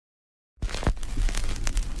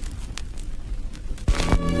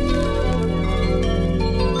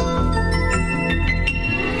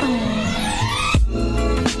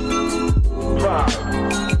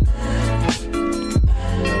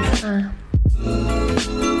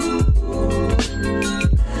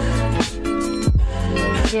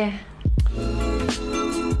Yeah.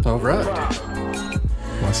 All right.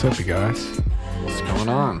 What's up, you guys? What's going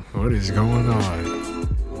on? What is going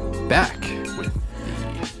on? Back with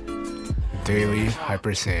Daily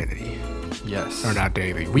Hypersanity. yes. Or not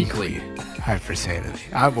daily, Weekly.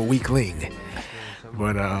 Hypersanity. I'm a weakling.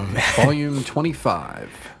 But, Volume 25.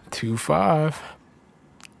 2-5.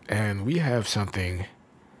 And we have something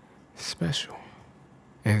special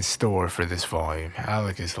in store for this volume.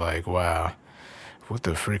 Alec is like, wow, what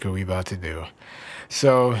the frick are we about to do?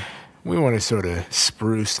 So we want to sort of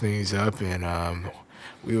spruce things up, and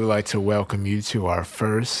we would like to welcome you to our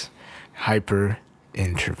first hyper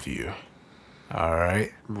interview. All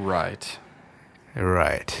right? Right.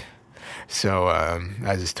 Right. So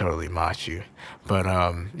I just totally mocked you. But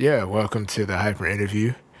yeah, welcome to the hyper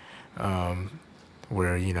interview,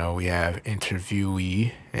 where, you know, we have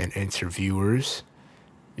interviewee and interviewers,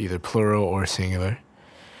 either plural or singular.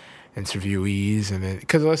 Interviewees, and then,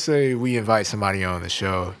 because let's say we invite somebody on the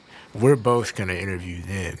show, we're both going to interview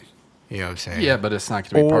them. You know what I'm saying? Yeah, but it's not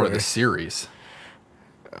going to be part of Or- the series.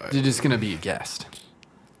 You're just going to be a guest.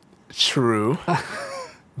 True.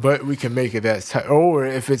 But we can make it that type. Or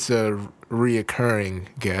if it's a reoccurring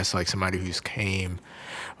guest, like somebody who's came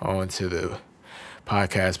onto the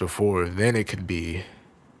podcast before, then it could be,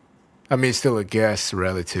 I mean, it's still a guest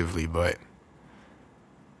relatively, but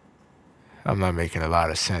I'm not making a lot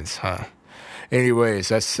of sense, huh? Anyways,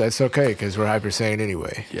 that's okay, because we're hyper sane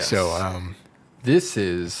anyway. Yes. So, This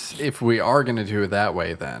is, if we are going to do it that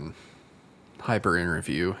way, then hyper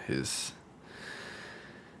interview is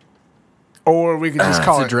or we could just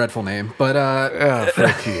call it's a it, dreadful name, but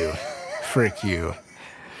frick you. Frick you.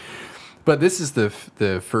 but this is the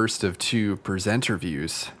first of two presenter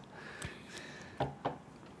views, because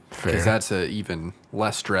Fair. that's a even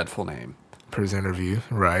less dreadful name. Presenter view,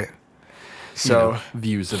 right. So So,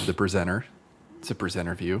 views of the presenter. It's a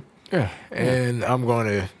presenter view. yeah, and I'm going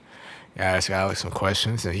to ask Alex some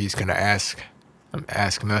questions, and he's going to ask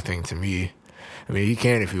nothing to me. I mean, he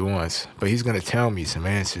can if he wants, but he's going to tell me some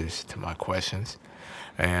answers to my questions,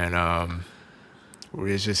 and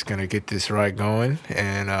we're just going to get this right going.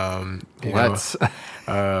 And Let's.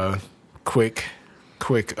 quick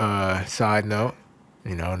side note,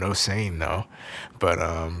 you know, no saying no, but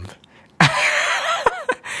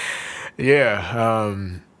yeah,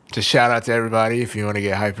 just shout out to everybody if you want to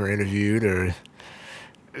get hyper interviewed, or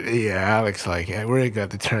yeah, Alex, like, yeah, we're got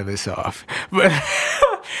to turn this off, but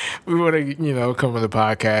we want to, you know, come on the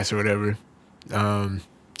podcast or whatever.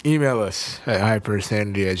 Email us at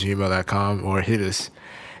hypersanity@gmail.com or hit us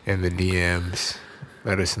in the DMs.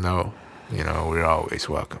 Let us know. You know, we're always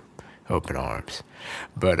welcome, open arms.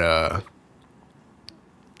 But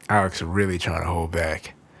Alex is really trying to hold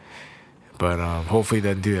back. But hopefully he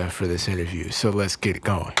doesn't do that for this interview. So let's get it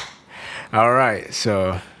going. All right.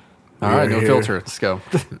 So, All right, no we're here. filter. Let's go.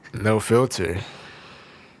 No filter.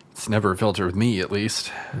 It's never a filter with me, at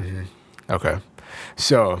least. Okay.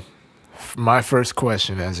 So, my first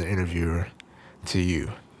question as an interviewer to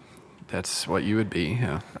you That's what you would be.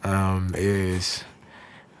 Yeah. is,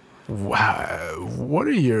 what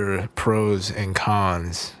are your pros and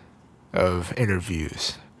cons of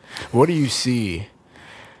interviews? What do you see?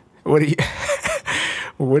 What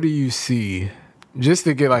do you see? Just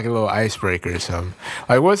to get like a little icebreaker or something.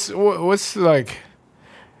 Like what's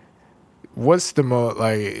the most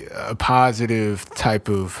like a positive type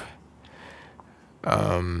of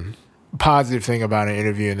positive thing about an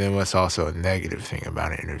interview, and then what's also a negative thing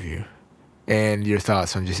about an interview? And your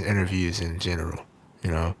thoughts on just interviews in general,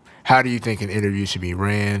 you know? How do you think an interview should be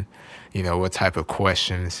ran? You know, what type of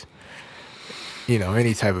questions? You know,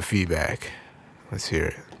 any type of feedback. Let's hear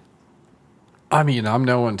it. I mean, I'm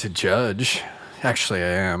no one to judge. Actually, I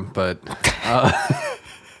am, but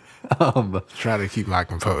Try to keep my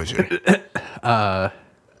composure.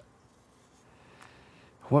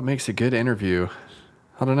 what makes a good interview?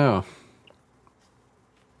 I don't know.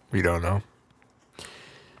 We don't know.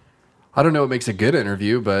 I don't know what makes a good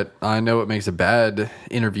interview, but I know what makes a bad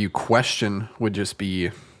interview question would just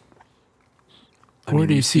be. Where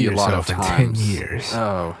do you see a lot of yourself in 10 times. years?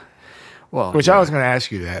 Oh, well. Which yeah. I was going to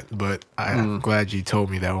ask you that, but I'm glad you told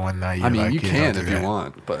me that one night. I mean, like, you don't can do if that. you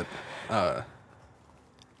want, but I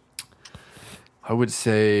would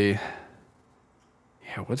say,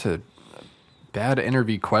 yeah, what's a bad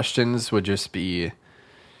interview questions would just be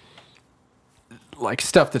like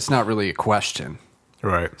stuff that's not really a question.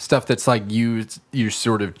 Right. Stuff that's like you're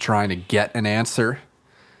sort of trying to get an answer.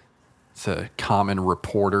 It's a common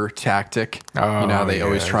reporter tactic. Oh, you know, they yeah,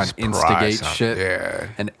 always try and just pry instigate something. shit. Yeah.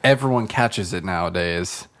 And everyone catches it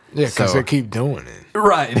nowadays. Yeah, because So- they keep doing it.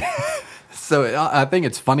 Right. So I think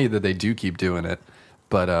it's funny that they do keep doing it.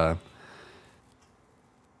 But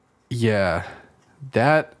yeah,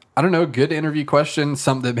 that, I don't know, good interview question,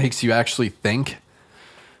 something that makes you actually think,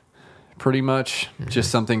 pretty much.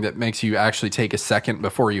 Just something that makes you actually take a second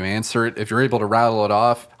before you answer it. If you're able to rattle it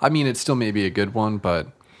off, I mean, it still may be a good one, but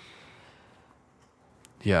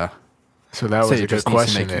yeah. So that was Say a it good just needs to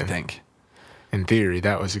question make you then. think. In theory,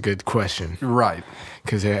 that was a good question. Right.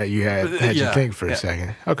 Because you had you Yeah, think for yeah. a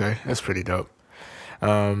second. Okay, that's pretty dope.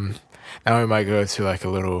 Now we might go to like a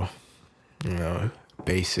little,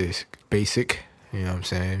 basic. You know what I'm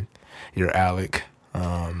saying? You're Alec.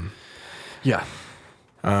 Yeah.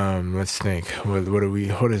 Let's think. What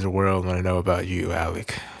does the world want to know about you,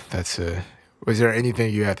 Alec? Was there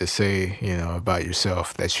anything you had to say, about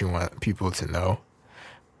yourself that you want people to know?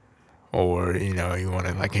 Or, you want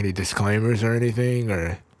to, like, any disclaimers or anything,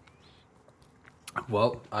 or?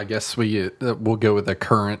 Well, I guess we'll go with the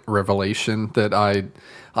current revelation that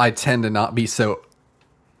I tend to not be so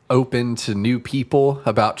open to new people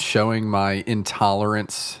about showing my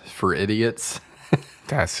intolerance for idiots.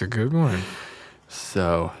 That's a good one.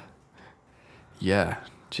 So, yeah,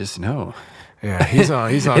 just know. Yeah, he's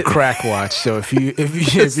on crack watch. So if you're an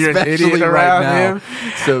idiot Especially around now. him,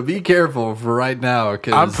 So be careful for right now.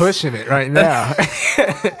 Cause I'm pushing it right now.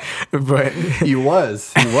 but He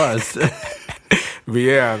was. but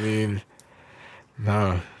yeah, I mean,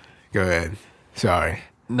 no, go ahead. Sorry,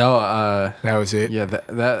 No, that was it. yeah,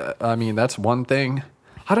 that I mean, that's one thing.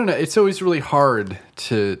 I don't know. It's always really hard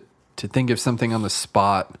to think of something on the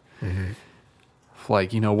spot. Mm-hmm.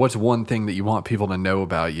 Like, what's one thing that you want people to know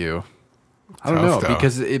about you? I don't know, Tough, though.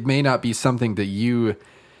 because it may not be something that you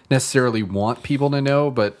necessarily want people to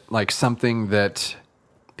know, but like something that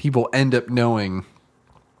people end up knowing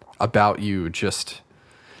about you just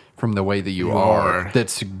from the way that you are.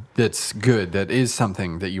 That's good. That is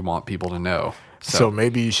something that you want people to know. So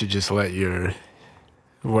maybe you should just let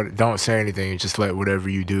don't say anything. Just let whatever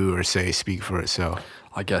you do or say speak for itself.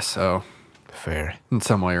 I guess so, Fair. in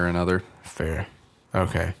some way or another. Fair.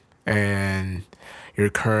 Okay. And you're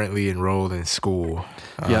currently enrolled in school.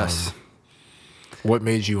 Yes. What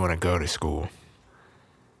made you want to go to school?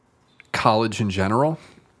 College in general.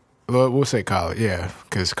 Well, we'll say college, yeah,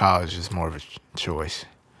 because college is more of a choice.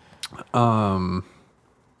 Well,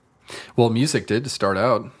 music did to start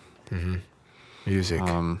out. Music.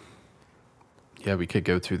 Yeah, we could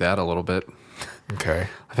go through that a little bit. Okay.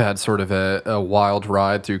 I've had sort of a wild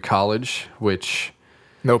ride through college, which,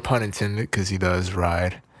 No pun intended, because he does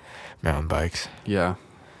ride mountain bikes. yeah,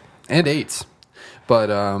 and eights. But,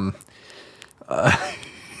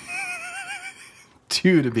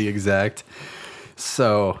 two to be exact.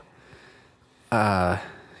 So, the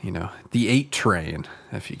 8 train,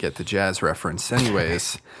 if you get the jazz reference.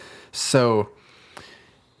 Anyways, so,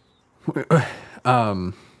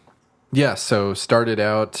 yeah, so started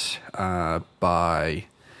out by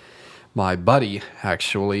my buddy,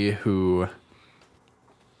 actually, who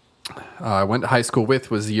I went to high school with,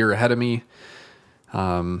 was a year ahead of me.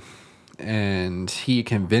 And he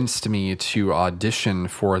convinced me to audition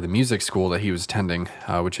for the music school that he was attending,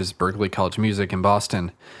 which is Berklee College of Music in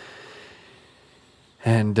Boston.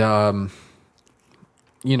 And, so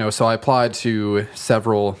I applied to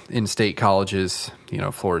several in-state colleges,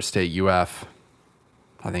 Florida State, UF,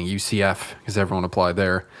 I think UCF, because everyone applied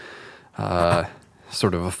there.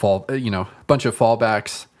 Sort of a bunch of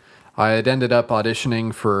fallbacks. I had ended up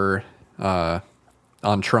auditioning for,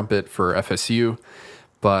 on trumpet for FSU.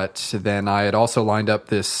 But then I had also lined up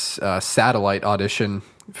this satellite audition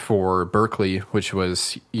for Berklee, which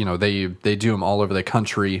was, they do them all over the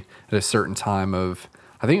country at a certain time of,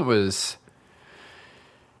 I think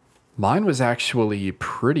mine was actually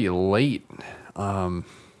pretty late.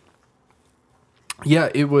 Yeah,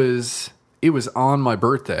 it was on my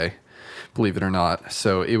birthday, believe it or not.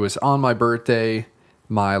 So it was on my birthday,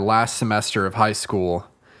 my last semester of high school,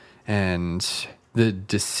 and the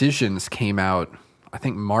decisions came out, I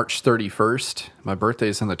think, March 31st. My birthday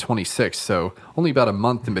is on the 26th, so only about a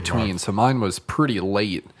month in between. So mine was pretty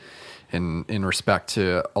late in respect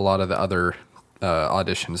to a lot of the other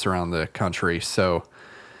auditions around the country. So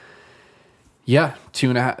yeah,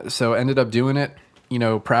 2.5. So ended up doing it.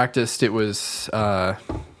 Practiced. It was,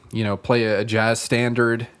 play a jazz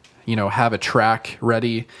standard. Have a track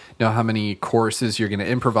ready. Know how many choruses you're going to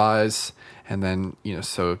improvise. And then,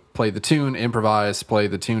 so play the tune, improvise, play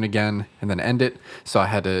the tune again, and then end it. So I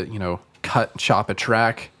had to, chop a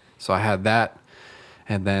track. So I had that.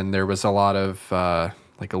 And then there was a lot of,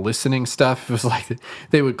 like a listening stuff. It was like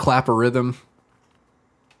they would clap a rhythm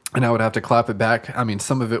and I would have to clap it back. I mean,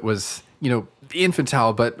 some of it was,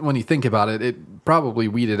 infantile, but when you think about it, it probably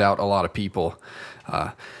weeded out a lot of people.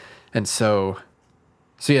 And so,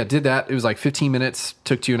 So yeah, did that. It was like 15 minutes.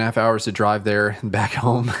 Took 2.5 hours to drive there and back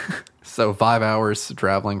home. So 5 hours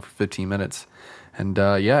traveling for 15 minutes. And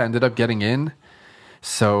yeah, ended up getting in.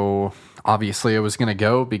 So obviously I was going to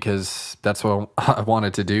go because that's what I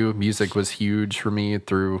wanted to do. Music was huge for me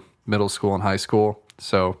through middle school and high school.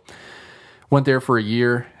 So went there for a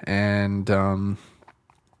year, and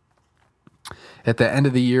at the end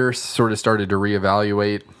of the year sort of started to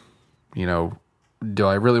reevaluate, you know, do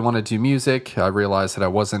I really want to do music? I realized that I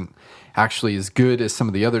wasn't actually as good as some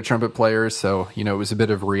of the other trumpet players. So, you know, it was a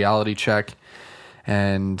bit of a reality check.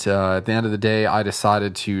 And at the end of the day, I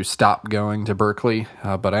decided to stop going to Berklee,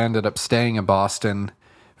 but I ended up staying in Boston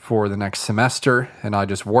for the next semester, and I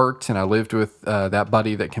just worked, and I lived with that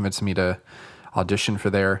buddy that convinced me to audition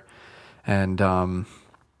for there. And all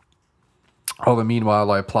the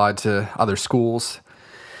meanwhile, I applied to other schools.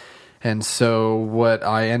 And so what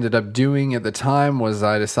I ended up doing at the time was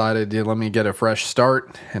I decided to let me get a fresh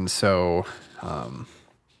start. And so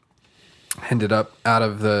ended up out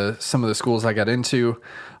of some of the schools I got into,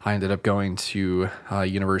 I ended up going to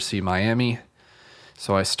University of Miami.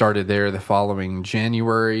 So I started there the following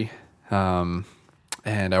January. And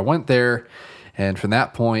I went there. And from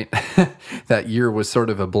that point, that year was sort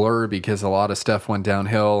of a blur because a lot of stuff went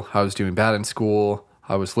downhill. I was doing bad in school.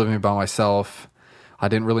 I was living by myself. I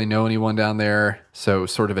didn't really know anyone down there. So it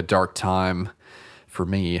was sort of a dark time for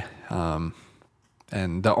me. And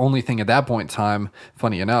the only thing at that point in time,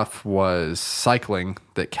 funny enough, was cycling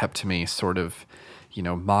that kept me sort of, you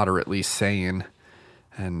know, moderately sane.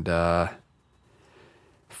 And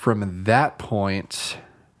from that point,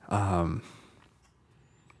 my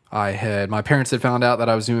parents had found out that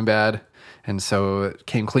I was doing bad, and so it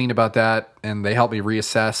came clean about that, and they helped me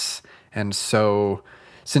reassess. And so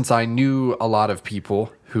since I knew a lot of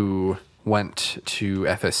people who went to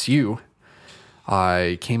FSU,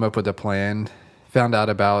 I came up with a plan, found out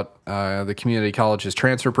about the community college's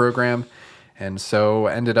transfer program, and so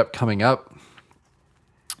ended up coming up,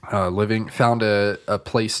 found a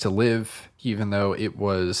place to live, even though it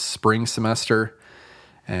was spring semester,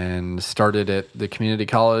 and started at the community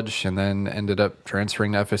college, and then ended up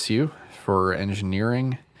transferring to FSU for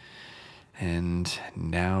engineering, and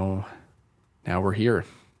now we're here.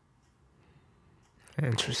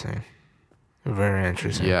 Interesting. Very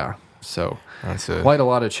interesting. Yeah, so That's quite a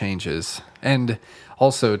lot of changes. And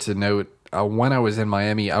also to note, when I was in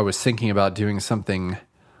Miami, I was thinking about doing something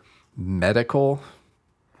medical.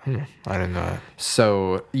 I didn't know that.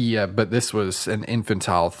 So, yeah, but this was an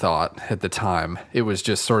infantile thought at the time. It was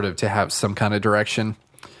just sort of to have some kind of direction.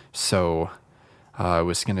 So, I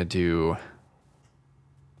was going to do,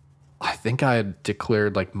 I think I had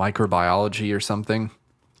declared like microbiology or something.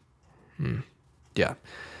 Yeah.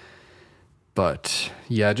 But,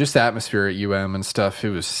 yeah, just the atmosphere at UM and stuff, it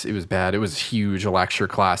was bad. It was huge lecture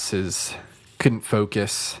classes, couldn't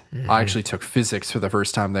focus. I actually took physics for the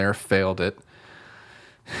first time there, failed it.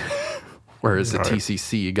 Whereas at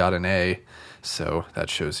TCC got an A, so that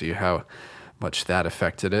shows you how much that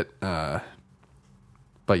affected it. But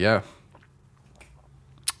yeah,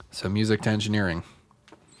 so music to engineering,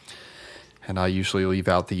 and I usually leave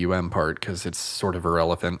out the UM part because it's sort of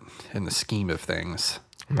irrelevant in the scheme of things.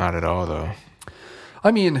 Not at all, though.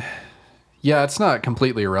 I mean, yeah, it's not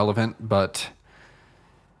completely irrelevant, but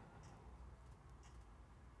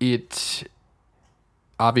it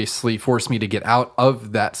obviously forced me to get out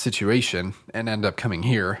of that situation and end up coming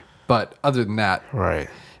here. But other than that, Right.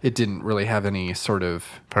 it didn't really have any sort of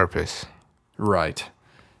Purpose. right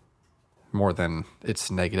more than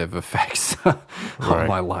its negative effects on Right.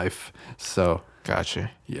 my life. So,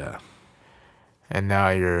 Gotcha. yeah. And now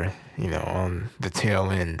you're, on the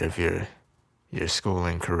tail end of your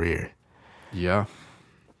schooling career. Yeah.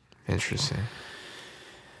 Interesting.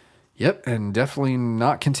 Yep, and definitely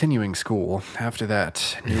not continuing school after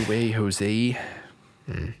that. No way, Jose.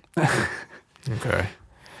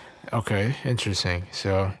 Okay, interesting.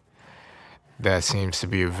 So that seems to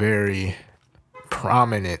be a very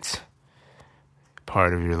prominent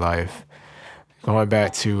part of your life. Going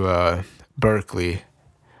back to Berklee,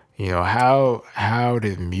 how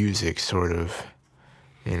did music sort of,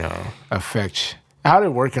 affect? How did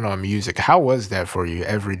working on music? How was that for you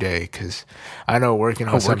every day? Because I know working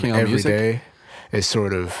on something every day is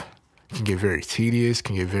sort of can get very tedious,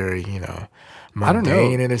 can get very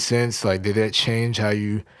mundane in a sense. Like, did that change how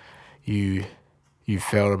you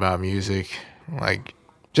felt about music? Like,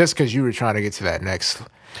 just because you were trying to get to that next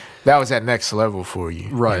level for you,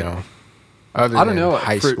 right? Other I don't than know.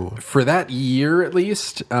 High school for that year at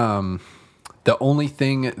least, the only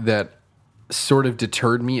thing that sort of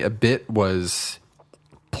deterred me a bit was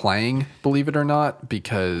playing, believe it or not,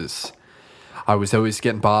 because I was always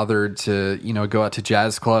getting bothered to, go out to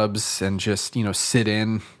jazz clubs and just, sit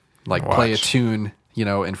in, like play a tune,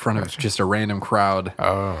 in front of just a random crowd.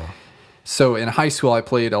 Oh. So in high school, I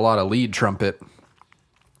played a lot of lead trumpet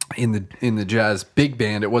in the jazz big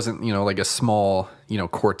band. It wasn't, like a small,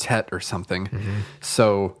 quartet or something. Mm-hmm.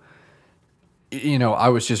 So, I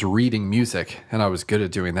was just reading music, and I was good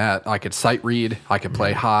at doing that. I could sight read, I could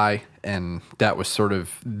play high, and that was sort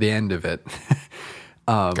of the end of it.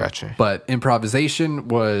 Gotcha. But improvisation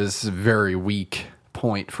was a very weak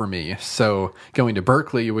point for me. So going to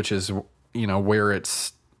Berklee, which is, where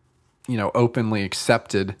it's, openly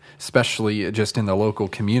accepted, especially just in the local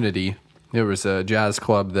community. There was a jazz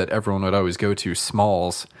club that everyone would always go to,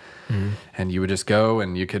 Smalls. Mm-hmm. And you would just go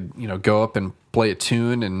and you could, go up and play a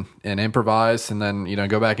tune and improvise and then,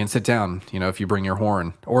 go back and sit down, if you bring your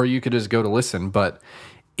horn. Or you could just go to listen. But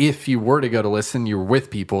if you were to go to listen, you were with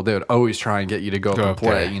people, they would always try and get you to go up and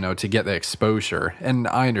play, to get the exposure. And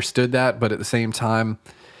I understood that, but at the same time,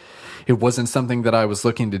 it wasn't something that I was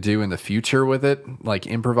looking to do in the future with it, like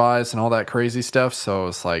improvise and all that crazy stuff. So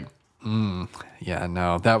it's like, yeah,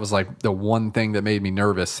 no, that was like the one thing that made me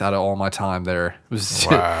nervous out of all my time there. It was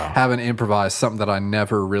having to improvise something that I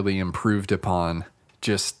never really improved upon.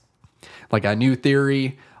 Just like I knew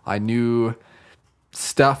theory, I knew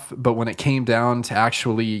stuff, but when it came down to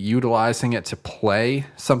actually utilizing it to play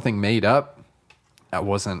something made up, that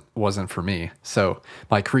wasn't for me. So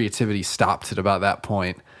my creativity stopped at about that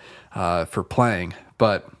point. For playing,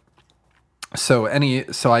 but so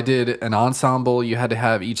I did an ensemble you had to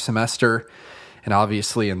have each semester, and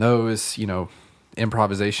obviously in those,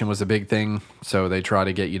 improvisation was a big thing. So they try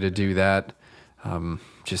to get you to do that,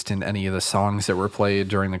 just in any of the songs that were played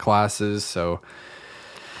during the classes. So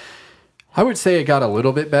I would say it got a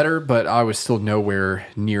little bit better, but I was still nowhere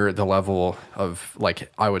near the level of, like,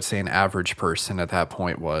 I would say an average person at that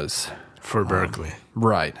point was for Berklee.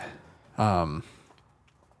 Right.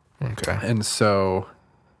 Okay. And so,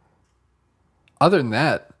 other than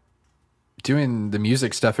that, doing the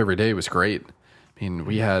music stuff every day was great. I mean,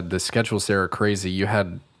 we had the schedules there are crazy.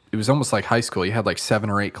 It was almost like high school. You had like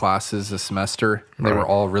 7 or 8 classes a semester. Right. They were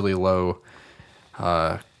all really low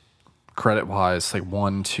credit-wise, like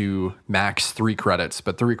 1, 2, max 3 credits.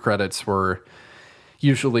 But 3 credits were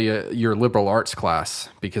usually your liberal arts class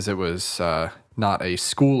because it was not a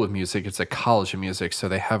school of music, it's a college of music. So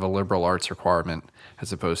they have a liberal arts requirement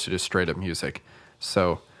as opposed to just straight up music.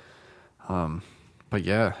 So, but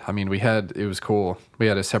yeah, I mean, it was cool. We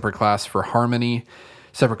had a separate class for harmony,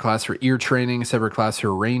 separate class for ear training, separate class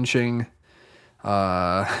for arranging.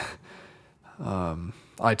 I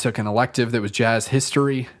took an elective that was jazz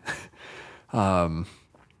history.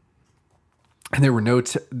 And there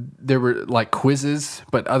were like quizzes,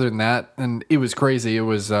 but other than that, and it was crazy. It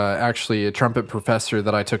was actually a trumpet professor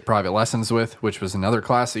that I took private lessons with, which was another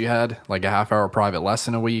class that you had, like a half-hour private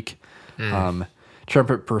lesson a week.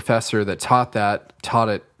 Trumpet professor that taught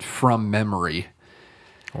it from memory.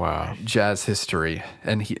 Wow. Jazz history.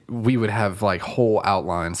 And we would have like whole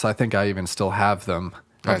outlines. I think I even still have them.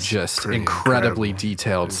 That's just incredibly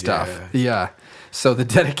detailed stuff. Yeah. So the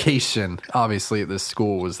dedication, obviously, at this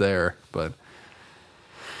school was there, but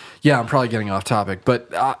yeah, I'm probably getting off topic,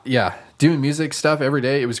 but yeah, doing music stuff every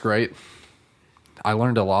day, it was great. I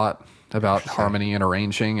learned a lot about harmony and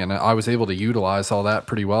arranging, and I was able to utilize all that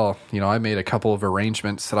pretty well. I made a couple of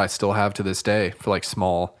arrangements that I still have to this day for like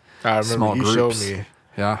small groups. You showed me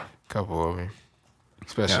a couple of them,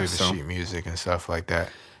 especially the sheet music and stuff like that.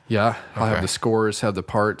 Yeah, okay. I have the scores, have the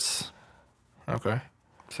parts. Okay.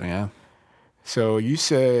 So yeah. So you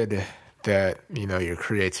said that, your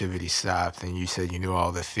creativity stopped and you said you knew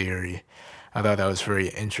all the theory. I thought that was very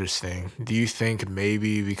interesting. Do you think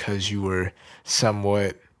maybe because you were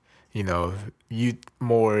somewhat, you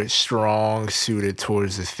more strong suited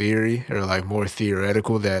towards the theory or like more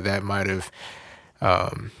theoretical that might have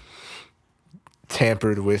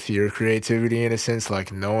tampered with your creativity in a sense,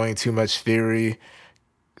 like knowing too much theory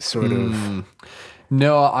sort of?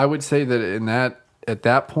 No, I would say that at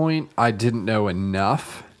that point, I didn't know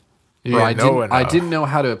enough. I didn't know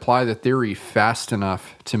how to apply the theory fast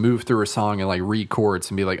enough to move through a song and like read chords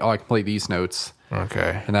and be like, oh, I can play these notes.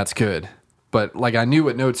 Okay. And that's good. But like I knew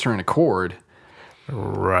what notes are in a chord.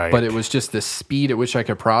 Right. But it was just the speed at which I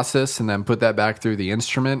could process and then put that back through the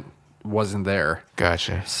instrument wasn't there.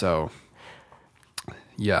 Gotcha. So,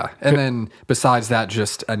 yeah. And then besides that,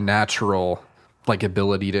 just a natural like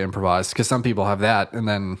ability to improvise because some people have that and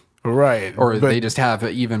then... Right. Or they just have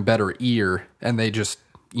an even better ear and they just,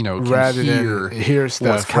 can rather hear stuff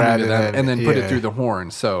what's coming to them and then put it through the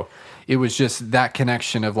horn. So it was just that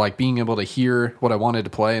connection of like being able to hear what I wanted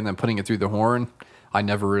to play and then putting it through the horn. I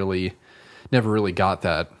never really never really got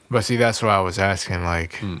that. But see, that's why I was asking,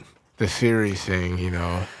 like, the theory thing,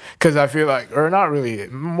 because I feel like, or not really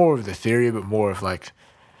more of the theory, but more of like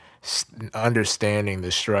understanding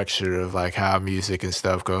the structure of like how music and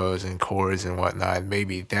stuff goes and chords and whatnot.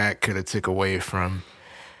 Maybe that could have took away from,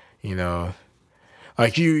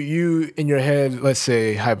 like you in your head, let's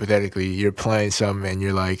say hypothetically, you're playing something and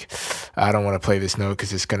you're like, I don't want to play this note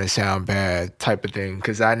because it's going to sound bad type of thing.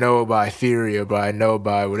 Because I know by theory or I know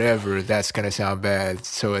by whatever, that's going to sound bad.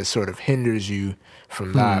 So it sort of hinders you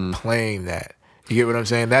from not playing that. You get what I'm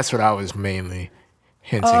saying? That's what I was mainly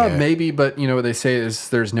hinting at. Maybe, but what they say is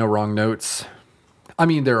there's no wrong notes. I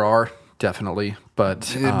mean, there are, definitely. But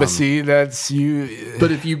see, that's you.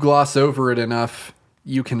 But if you gloss over it enough,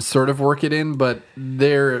 you can sort of work it in, but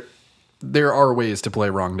there are ways to play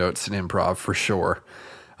wrong notes in improv for sure.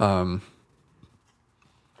 But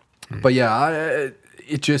yeah,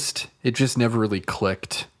 it just never really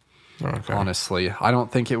clicked. Okay. Honestly, I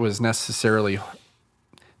don't think it was necessarily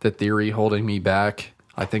the theory holding me back.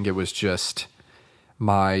 I think it was just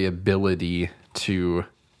my ability to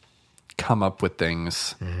come up with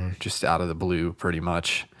things just out of the blue, pretty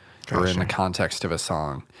much. Or in the context of a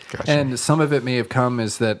song. Gotcha. And some of it may have come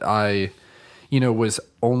is that I, was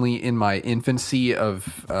only in my infancy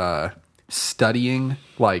of studying,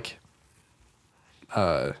 like,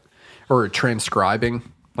 or transcribing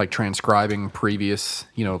previous,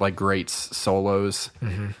 like greats solos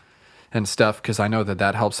and stuff, because I know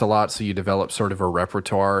that helps a lot. So you develop sort of a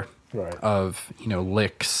repertoire of,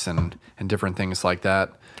 licks and different things like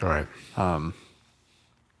that. Right.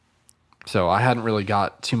 So I hadn't really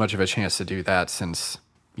got too much of a chance to do that since,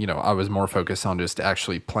 I was more focused on just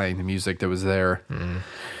actually playing the music that was there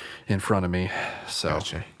in front of me. So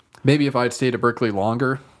maybe if I'd stayed at Berkeley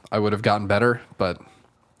longer, I would have gotten better, but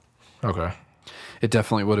okay, it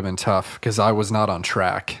definitely would have been tough because I was not on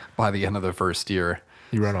track by the end of the first year.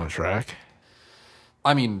 You run on track?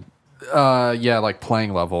 I mean, yeah, like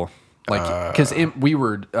playing level. Like, because we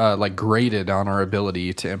were like graded on our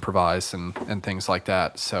ability to improvise and things like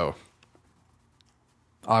that. So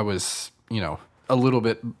I was, a little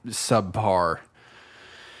bit subpar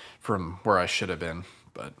from where I should have been,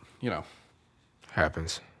 but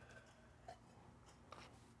happens.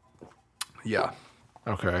 Yeah.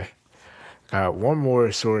 Okay. One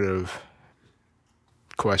more sort of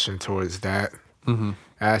question towards that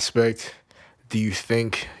aspect. Do you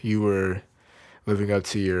think you were living up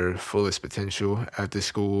to your fullest potential at the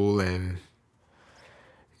school? And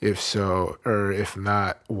if so, or if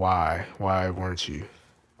not, why? Why weren't you?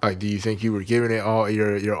 Like, do you think you were giving it all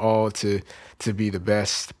your all to be the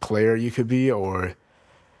best player you could be, or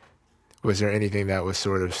was there anything that was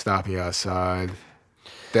sort of stopping you outside?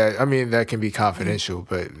 That can be confidential,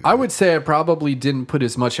 but I would say I probably didn't put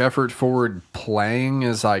as much effort forward playing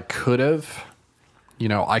as I could have.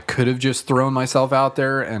 I could have just thrown myself out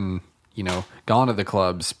there and, gone to the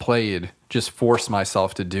clubs, played, just forced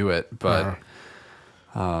myself to do it. But,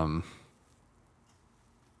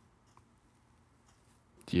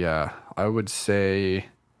 yeah, I would say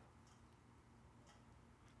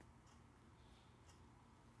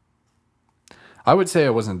I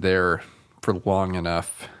wasn't there for long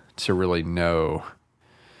enough to really know,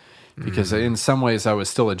 because in some ways I was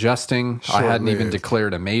still adjusting. I hadn't even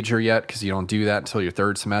declared a major yet, because you don't do that until your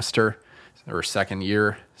third semester or second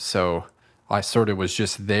year. So I sort of was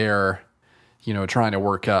just there, trying to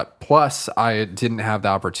work up. Plus, I didn't have the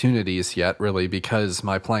opportunities yet, really, because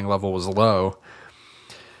my playing level was low.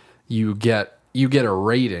 You get a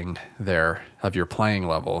rating there of your playing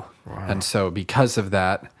level. Wow. And so because of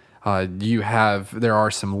that, there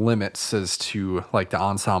are some limits as to like the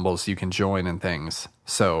ensembles you can join and things.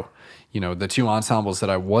 So, the two ensembles that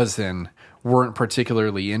I was in weren't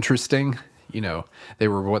particularly interesting. They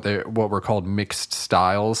were what were called mixed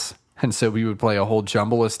styles. And so we would play a whole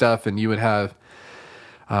jumble of stuff, and you would have,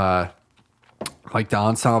 like the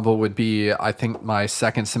ensemble would be, I think my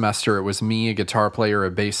second semester, it was me, a guitar player,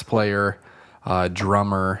 a bass player,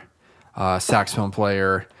 drummer, saxophone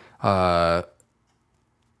player, a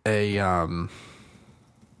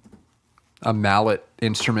mallet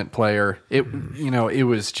instrument player. It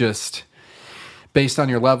was just based on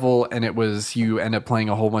your level, and it was, you end up playing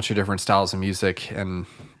a whole bunch of different styles of music, and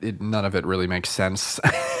none of it really makes sense.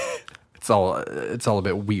 It's all a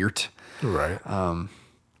bit weird. Right.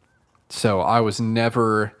 So I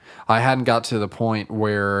hadn't got to the point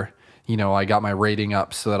where, I got my rating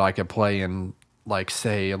up so that I could play in, like,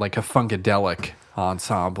 say, like a funkadelic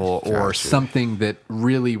ensemble or something that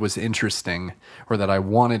really was interesting, or that I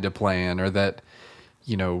wanted to play in, or that,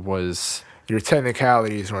 was... Your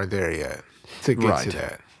technicalities weren't there yet to get to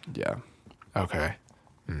that. Yeah. Okay.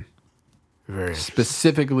 Very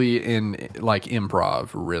specifically in like improv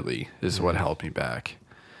really is what held me back,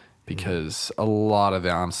 because a lot of the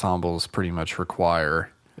ensembles pretty much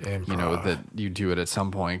require improv. that you do it at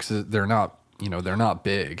some point, because they're not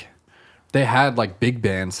big. They had like big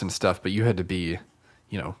bands and stuff, but you had to be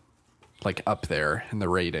like up there in the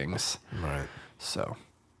ratings. Right. So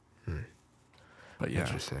but yeah.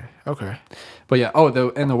 Interesting. Okay. But yeah,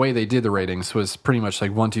 and the way they did the ratings was pretty much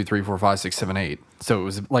like 1, 2, 3, 4, 5, 6, 7, 8. So it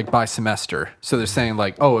was like by semester. So they're saying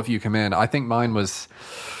like, oh, if you come in, I think mine was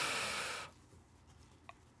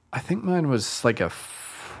like a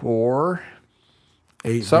 4.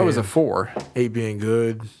 8. So I was a 4. 8 being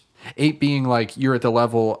good. 8 being like you're at the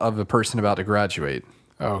level of a person about to graduate.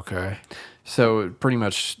 Okay. So pretty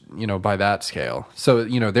much, by that scale. So,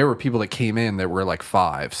 there were people that came in that were like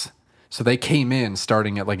 5s. So they came in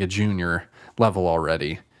starting at like a junior level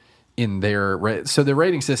already in their, so the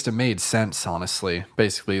rating system made sense, honestly.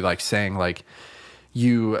 Basically like saying like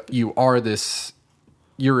you're in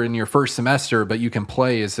your first semester, but you can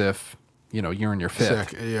play as if, you're in your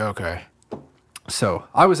 5th. Yeah, okay. So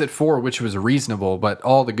I was at 4, which was reasonable, but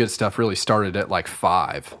all the good stuff really started at like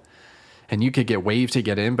 5. And you could get waived to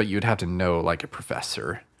get in, but you'd have to know like a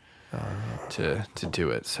professor to do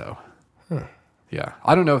it. So, yeah,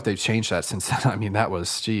 I don't know if they've changed that since then. I mean, that was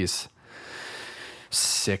 6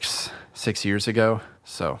 years ago.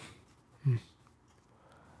 So, and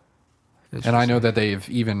I know that they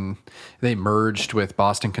merged with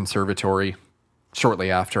Boston Conservatory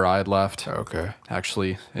shortly after I had left. Okay.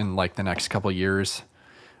 Actually, in like the next couple of years,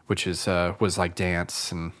 which was like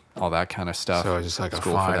dance and all that kind of stuff. So it's just like a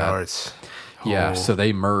School for fine that. arts. Yeah, so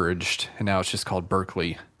they merged, and now it's just called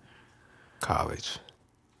Berkeley. College.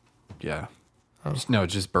 Yeah. No,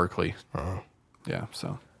 just Berkeley. Oh. Yeah,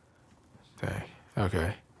 so. Dang.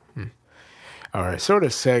 Okay. All right. Sort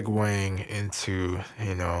of segueing into,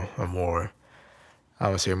 a more, I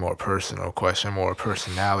would say a more personal question, a more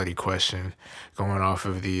personality question, going off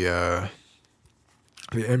of the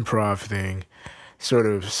improv thing, sort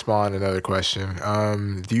of spawned another question.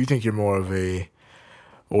 Do you think you're more of a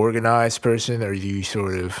organized person, or do you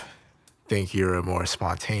sort of think you're a more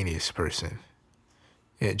spontaneous person?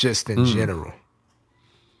 Yeah, just in general.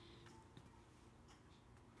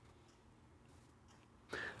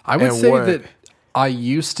 I would say that I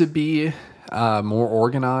used to be more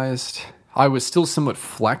organized. I was still somewhat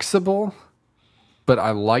flexible, but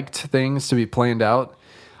I liked things to be planned out.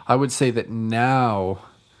 I would say that now,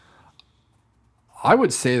 I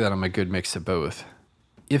would say that I'm a good mix of both.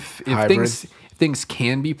 If things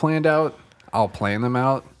can be planned out, I'll plan them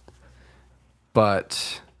out.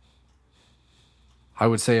 But I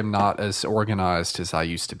would say I'm not as organized as I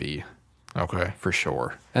used to be. Okay. For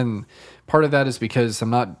sure. And part of that is because I'm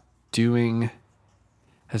not doing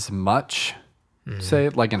as much. Say,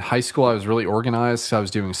 like in high school, I was really organized. So I was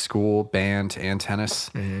doing school, band, and tennis.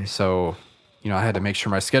 So, I had to make sure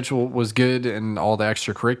my schedule was good and all the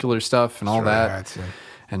extracurricular stuff and all that.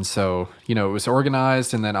 And so, it was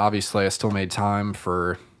organized. And then obviously I still made time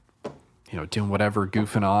for, doing whatever,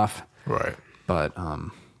 goofing off. Right. But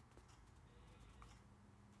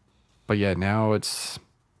yeah, now it's,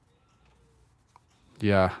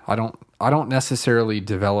 yeah, I don't necessarily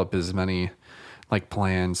develop as many like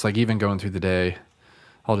plans, like even going through the day.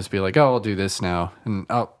 I'll just be like, oh, I'll do this now. And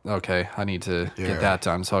oh, okay, I need to get that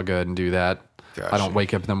done. So I'll go ahead and do that. Gotcha. I don't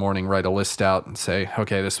wake up in the morning, write a list out and say,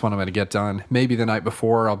 okay, this one I'm going to get done. Maybe the night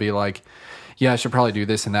before I'll be like, yeah, I should probably do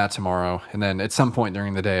this and that tomorrow. And then at some point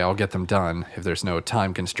during the day, I'll get them done if there's no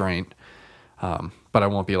time constraint. But I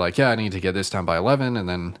won't be like, yeah, I need to get this done by 11. And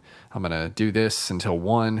then I'm going to do this until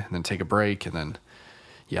 1 and then take a break. And then,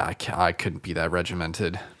 yeah, I couldn't be that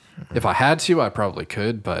regimented. If I had to, I probably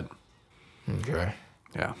could, but. Okay.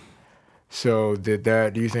 Yeah. So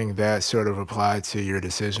do you think that sort of applied to your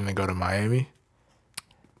decision to go to Miami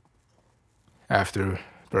after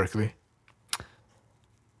Berkeley?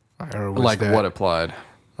 Or was like what applied?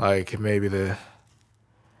 Like maybe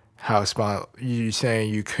you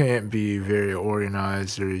saying you can't be very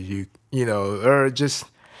organized, or or just.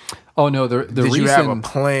 Oh no, the did reason. You have a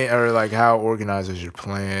plan, or like how organized was your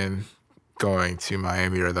plan going to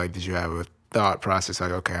Miami, or like did you have a thought process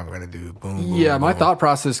like, okay, I'm going to do boom, yeah, boom, my boom. thought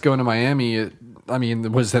process going to Miami,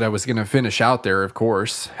 was that I was going to finish out there, of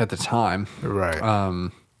course, at the time. Right.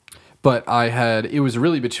 But it was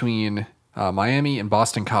really between Miami and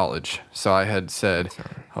Boston College. So I had said,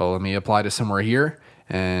 oh, let me apply to somewhere here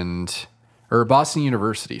or Boston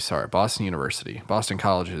University. Sorry, Boston University. Boston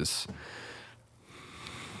College is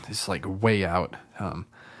like way out.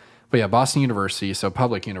 But yeah, Boston University, so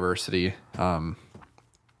public university.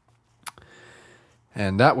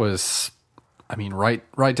 And that was, I mean,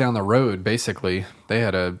 right down the road, basically. They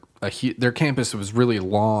had their campus was really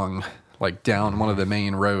long, like down one of the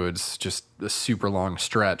main roads, just a super long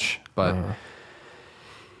stretch. But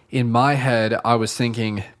in my head, I was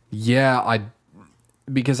thinking,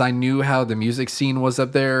 because I knew how the music scene was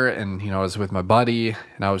up there, and I was with my buddy,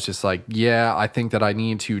 and I was just like, I think that I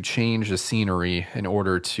need to change the scenery in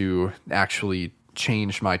order to actually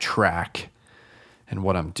change my track and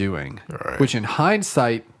what I'm doing. Right. Which in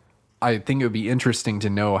hindsight, I think it would be interesting to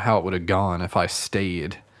know how it would have gone if I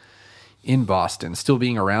stayed in Boston, still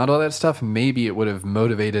being around all that stuff. Maybe it would have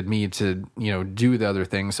motivated me to, do the other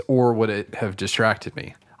things, or would it have distracted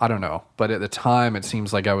me? I don't know. But at the time, it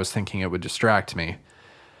seems like I was thinking it would distract me.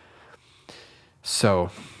 So,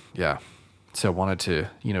 yeah. So wanted to,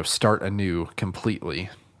 start anew, completely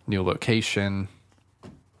new location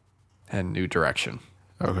and new direction.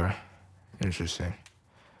 Okay. Interesting.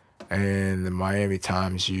 And the Miami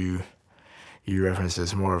Times, you referenced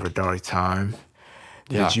as more of a dark time.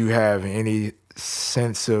 Yeah. Did you have any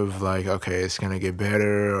sense of like, okay, it's going to get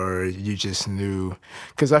better, or you just knew?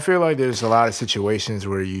 Because I feel like there's a lot of situations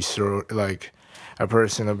where you sort like a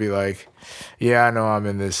person will be like, yeah, I know I'm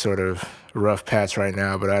in this sort of rough patch right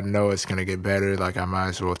now, but I know it's going to get better. Like I might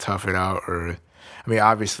as well tough it out. Or, I mean,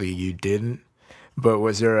 obviously you didn't, but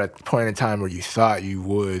was there a point in time where you thought you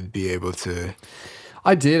would be able to?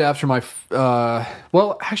 I did after my,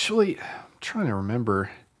 well, actually, I'm trying to remember.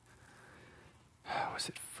 Was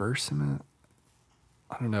it first semester?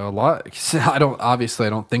 I don't know, a lot. I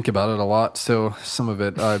don't think about it a lot. So some of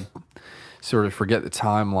it, I sort of forget the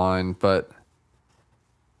timeline, but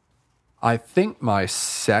I think my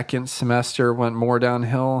second semester went more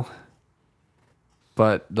downhill,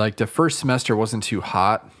 but like the first semester wasn't too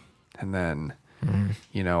hot. And then,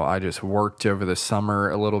 I just worked over the summer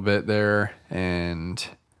a little bit there, and,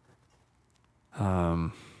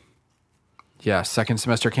 second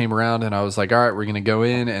semester came around and I was like, all right, we're going to go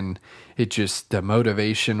in, and the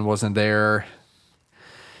motivation wasn't there.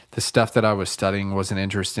 The stuff that I was studying wasn't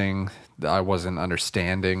interesting. I wasn't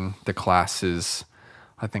understanding the classes.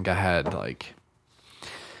 I think I had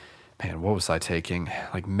what was I taking?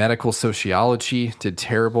 Like medical sociology, did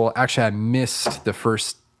terrible. Actually, I missed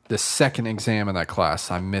the second exam in that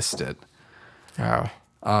class. I missed it. Oh.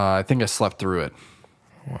 I think I slept through it.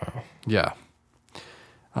 Wow. Yeah.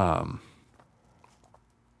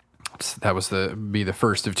 That was be the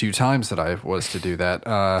first of two times that I was to do that.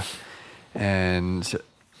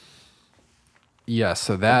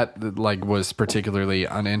 So that was particularly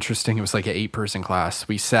uninteresting. It was like an 8-person class.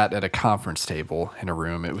 We sat at a conference table in a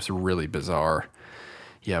room. It was really bizarre.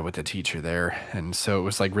 Yeah, with the teacher there. And so it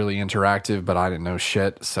was like really interactive, but I didn't know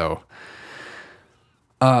shit. So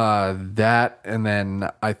that, and then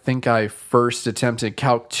I think I first attempted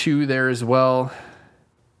Calc 2 there as well.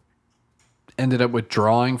 Ended up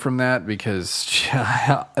withdrawing from that because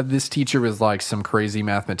this teacher was like some crazy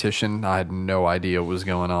mathematician. I had no idea what was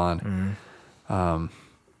going on. And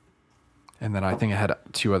then I think I had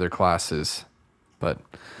 2 other classes, but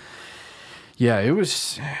yeah, it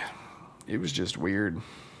was just weird.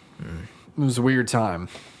 It was a weird time.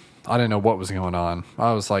 I didn't know what was going on.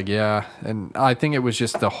 I was like, yeah. And I think it was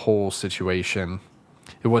just the whole situation.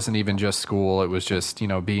 It wasn't even just school. It was just,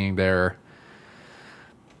 being there,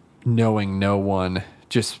 knowing no one,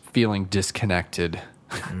 just feeling disconnected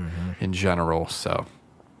in general. So,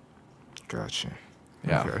 Gotcha.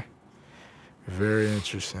 yeah. Okay. Very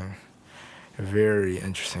interesting. Very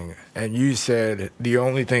interesting. And you said the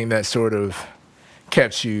only thing that sort of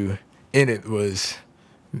kept you in it was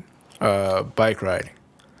bike riding.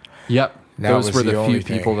 Yep. Those were the few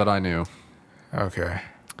people thing. that I knew. Okay.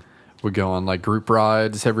 Would go on like group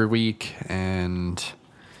rides every week, and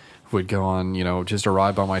would go on, just a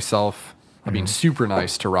ride by myself. I mean, super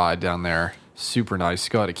nice to ride down there. Super nice.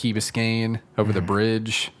 Go out to Key Biscayne, over the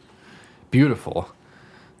bridge. Beautiful.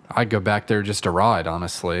 I'd go back there just to ride,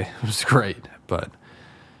 honestly. It was great. But,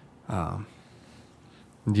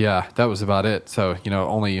 yeah, that was about it. So,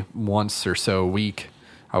 only once or so a week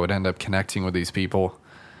I would end up connecting with these people.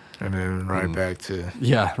 And then back to...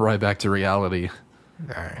 Yeah, right back to reality.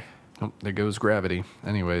 All right. Oh, there goes gravity.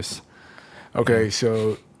 Anyways. Okay,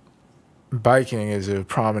 so biking is a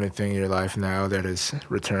prominent thing in your life now that has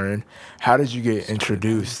returned. How did you get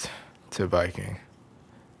introduced to biking?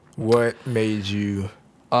 What made you...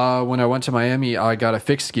 When I went to Miami, I got a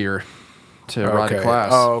fixed gear to ride a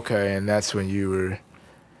class. Oh, okay. And that's when you were...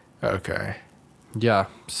 Okay. Yeah,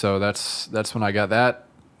 so that's when I got that.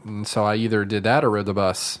 And so I either did that or rode the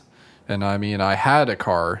bus. And I mean, I had a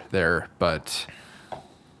car there, but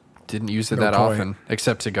didn't use it that often,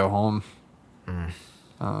 except to go home.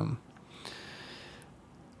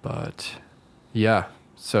 But Yeah.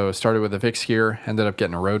 So started with a fixed gear, ended up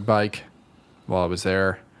getting a road bike while I was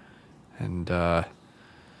there. And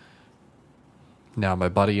now my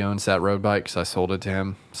buddy owns that road bike because I sold it to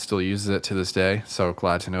him. Still uses it to this day. So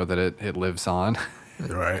glad to know that it lives on.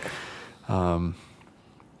 Right.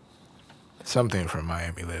 Something from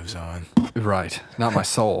Miami lives on. Right. Not my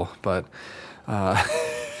soul, but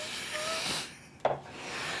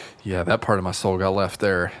yeah, that part of my soul got left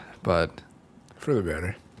there. But For the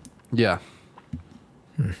better. yeah.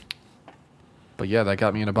 But yeah, that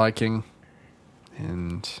got me into biking.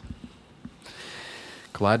 And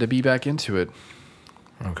glad to be back into it.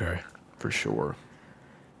 Okay. For sure.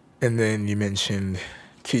 And then you mentioned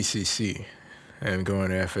TCC and going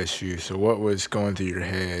to FSU. So what was going through your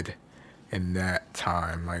head in that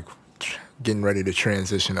time, like getting ready to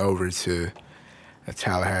transition over to the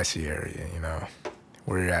Tallahassee area,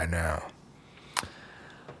 where you're at now?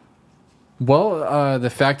 Well, the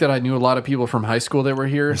fact that I knew a lot of people from high school that were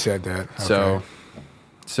here. You said that. Okay.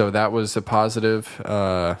 So that was a positive.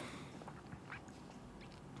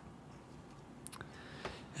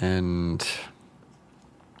 And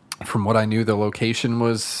from what I knew, the location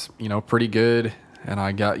was, pretty good. And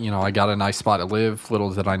I got a nice spot to live.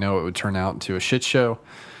 Little did I know it would turn out into a shit show.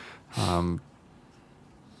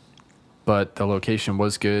 But the location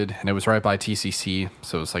was good, and it was right by TCC,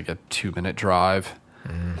 so it was like a 2-minute drive.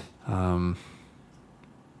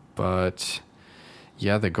 But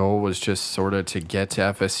yeah, the goal was just sort of to get to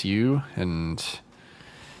FSU. And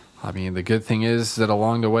I mean, the good thing is that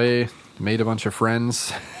along the way, made a bunch of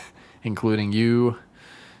friends, including you,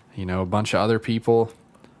 a bunch of other people.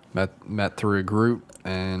 Met through a group,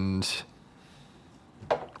 and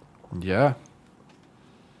yeah.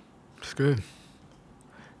 It's good.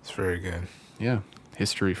 It's very good. Yeah,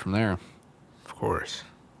 history from there. Of course.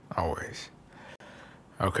 Always.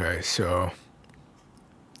 Okay, so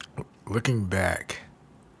looking back,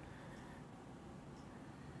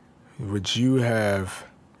 would you have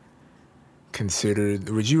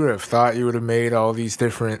thought you would have made all these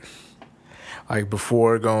different, like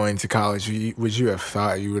before going to college, would you have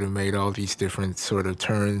thought you would have made all these different sort of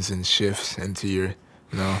turns and shifts into your,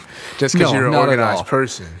 just because you're an organized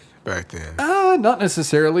person back then? Not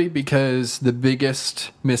necessarily, because the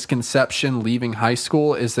biggest misconception leaving high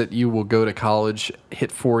school is that you will go to college, hit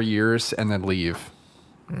 4 years, and then leave.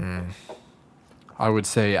 I would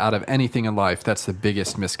say out of anything in life, that's the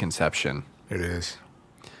biggest misconception. It is.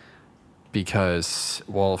 Because,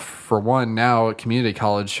 well, for one, now community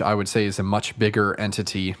college, I would say, is a much bigger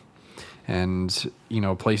entity. And,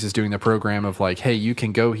 places doing the program of like, hey, you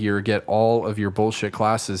can go here, get all of your bullshit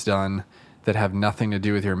classes done that have nothing to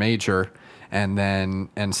do with your major,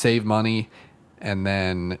 and save money, and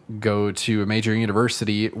then go to a major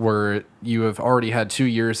university where you have already had 2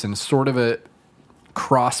 years in sort of a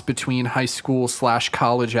cross between high school /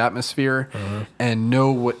 college atmosphere, and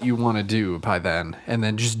know what you want to do by then, and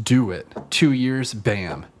then just do it. 2 years,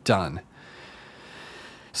 bam, done.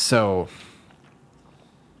 So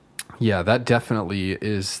yeah, that definitely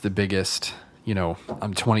is the biggest.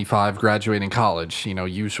 I'm 25, graduating college.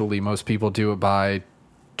 Usually most people do it by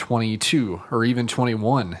 22 or even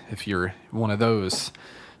 21 if you're one of those.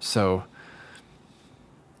 So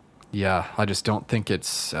yeah, I just don't think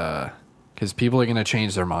it's because people are going to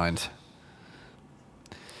change their mind.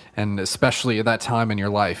 And especially at that time in your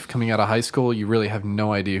life, coming out of high school, you really have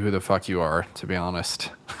no idea who the fuck you are, to be honest.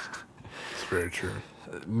 It's very true.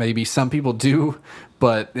 Maybe some people do,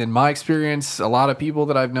 but in my experience, a lot of people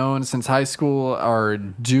that I've known since high school are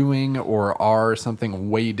doing or are something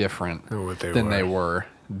way different than they were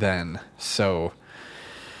then. So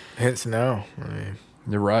hence now.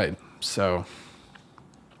 You're right. So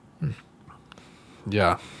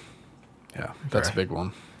yeah. Yeah, that's a big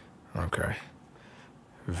one. Okay.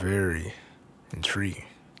 Very intriguing.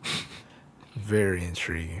 Very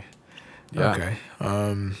intriguing. Yeah. Okay.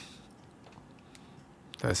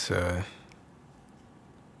 That's yeah.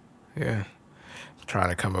 I'm trying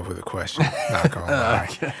to come up with a question. Not gonna lie.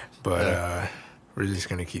 Okay. But we're just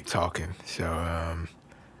gonna keep talking. So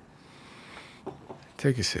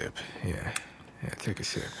take a sip. Yeah. Yeah, take a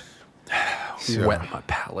sip. So, wet my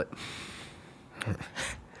palate.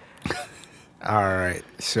 All right.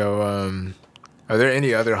 So are there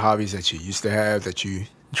any other hobbies that you used to have that you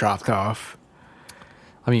dropped off?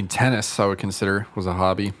 I mean, tennis I would consider was a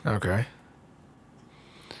hobby. Okay.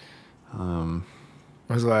 When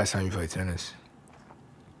was the last time you played tennis?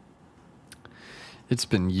 It's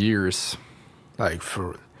been years. Like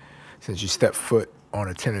since you stepped foot on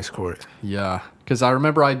a tennis court. Yeah, because I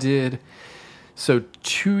remember I did. So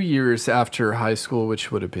 2 years after high school,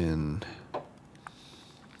 which would have been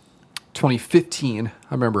 2015, I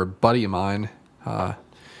remember a buddy of mine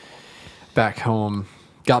back home,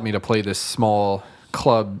 got me to play this small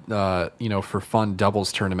club, for fun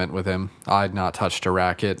doubles tournament with him. I'd not touched a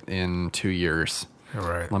racket in 2 years. All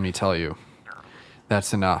right. Let me tell you,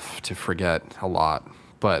 that's enough to forget a lot.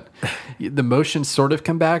 But the motions sort of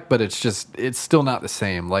come back, but it's still not the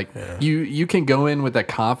same. Like you can go in with that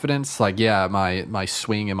confidence, like, yeah, my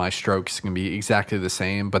swing and my strokes can be exactly the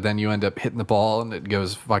same, but then you end up hitting the ball and it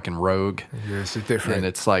goes fucking rogue. Yeah, it's a different. And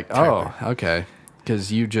it's like, okay.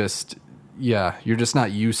 Because you're just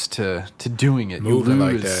not used to doing it. Moving you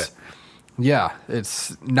like lose. that. Yeah,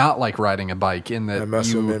 it's not like riding a bike in that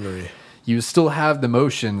muscle memory. You still have the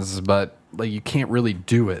motions, but like you can't really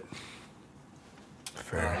do it.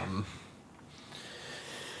 Fair.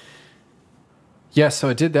 Yeah, so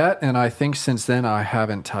I did that, and I think since then I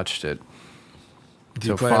haven't touched it.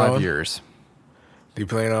 So 5 years. Do you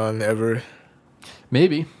plan on ever?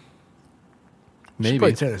 Maybe. Should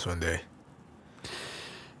play tennis one day.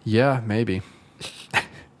 Yeah, maybe.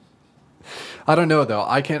 I don't know though.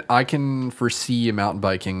 I can foresee mountain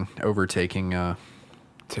biking overtaking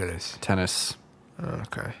tennis. Oh,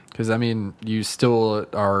 okay. Because I mean, you still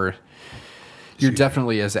are. You're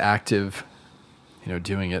definitely as active,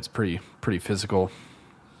 doing it. It's pretty physical.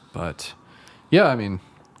 But yeah, I mean,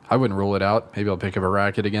 I wouldn't rule it out. Maybe I'll pick up a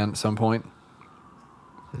racket again at some point.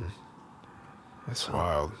 That's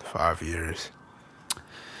wild. 5 years.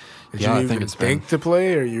 Did Yeah, you I even think it's think to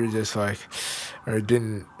play, or you were just like, or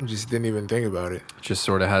didn't even think about it? Just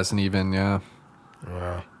sort of hasn't even, yeah.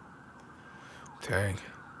 Wow. Dang.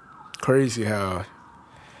 Crazy how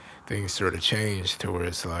things sort of change to where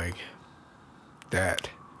it's like that,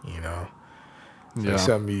 It's like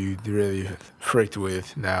something you really freaked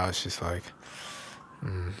with. Now it's just like,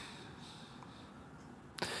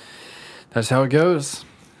 That's how it goes.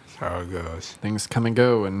 That's how it goes. Things come and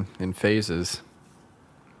go in phases.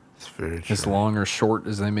 It's very true. As long or short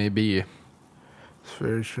as they may be. It's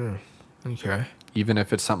very true. Okay. Even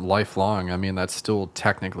if it's something lifelong, I mean, that's still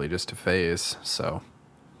technically just a phase, so.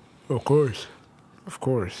 Of course.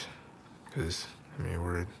 Because, I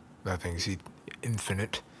mean, nothing's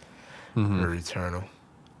infinite or eternal.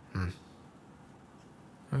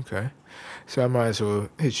 Okay. So I might as well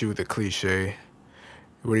hit you with a cliche.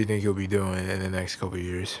 What do you think you'll be doing in the next couple of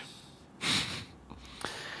years?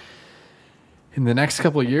 In the next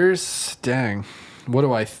couple of years, dang, what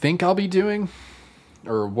do I think I'll be doing?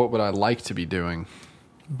 Or what would I like to be doing?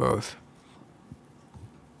 Both.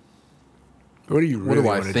 What do you really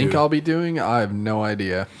What do I think I'll be doing? I have no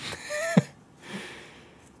idea.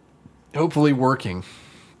 Hopefully working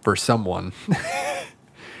for someone.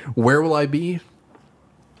 Where will I be?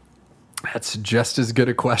 That's just as good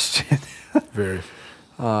a question. Very.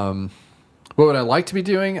 What would I like to be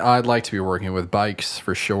doing? I'd like to be working with bikes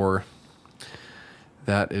for sure.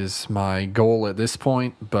 That is my goal at this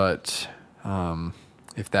point, but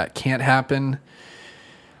if that can't happen,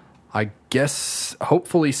 I guess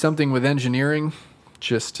hopefully something with engineering,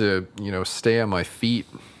 just to, stay on my feet,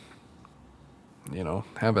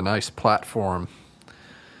 have a nice platform.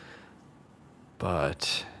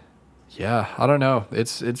 But yeah, I don't know.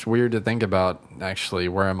 It's weird to think about actually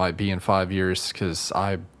where I might be in 5 years, because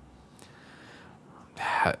I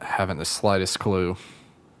haven't the slightest clue.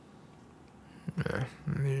 Yeah.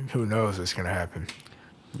 I mean, who knows what's going to happen?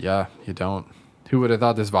 Yeah, you don't. Who would have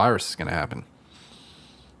thought this virus is going to happen?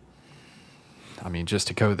 I mean, just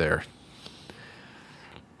to go there.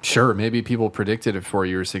 Sure, maybe people predicted it 4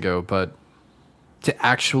 years ago, but to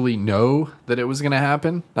actually know that it was going to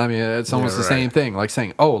happen, I mean, it's almost the same thing. Like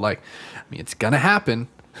saying, it's going to happen,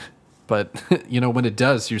 but, when it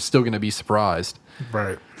does, you're still going to be surprised.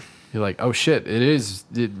 Right. You're like, oh, shit,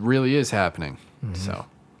 it really is happening. Mm-hmm. So.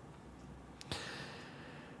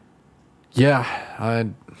 Yeah,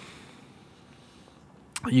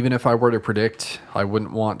 even if I were to predict, I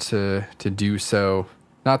wouldn't want to do so.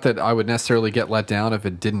 Not that I would necessarily get let down if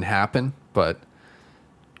it didn't happen, but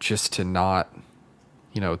just to not,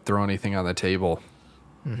 throw anything on the table.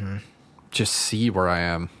 Mm-hmm. Just see where I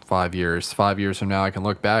am 5 years. 5 years from now, I can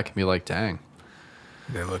look back and be like, dang.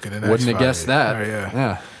 They're looking at wouldn't have guessed that. Oh,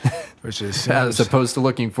 yeah. Which is as opposed to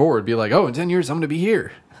looking forward, be like, oh, in 10 years, I'm going to be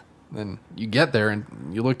here. Then you get there and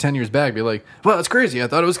you look 10 years back, be like, well, that's crazy. I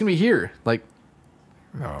thought it was going to be here. Like,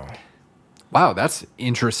 no. Wow, that's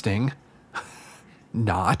interesting.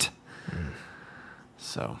 Not.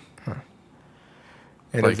 So. Huh.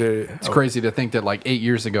 And like, it's crazy to think that 8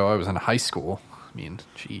 years ago I was in high school. I mean,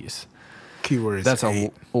 jeez. Keywords. That's a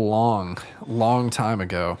long time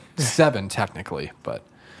ago. 7 technically, but.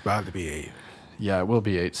 About to be 8. Yeah, it will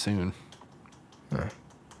be 8 soon. Huh.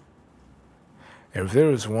 If there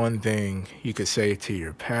was one thing you could say to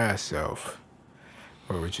your past self,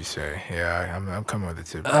 What would you say? Yeah, I'm coming with a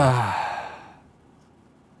tip.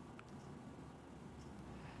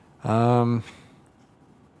 Um,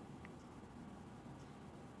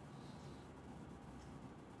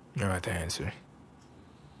 You don't have to answer.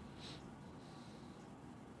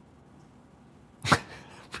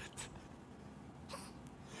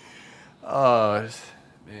 oh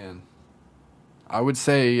man, I would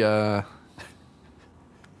say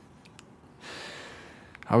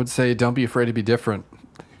don't be afraid to be different.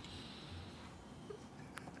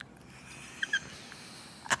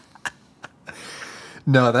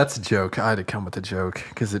 No, that's a joke. I had to come with a joke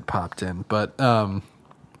because it popped in. But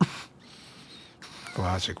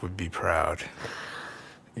Logic would be proud.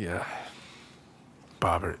 yeah,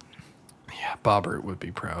 Bobbert. yeah, Bobbert would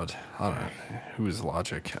be proud. I don't know who is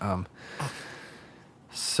Logic.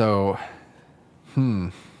 So,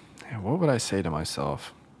 what would I say to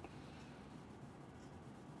myself?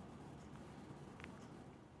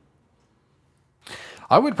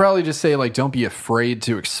 I would probably just say, like, don't be afraid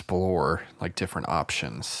to explore, like, different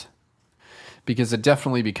options. Because it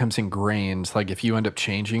definitely becomes ingrained. Like, if you end up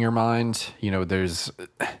changing your mind, you know, it's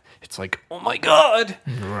like, oh my God.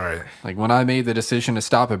 Right. Like, when I made the decision to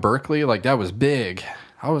stop at Berkeley, like, that was big.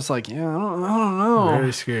 I was like, yeah, I don't know.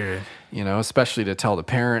 Very scared. You know, especially to tell the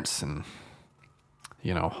parents and,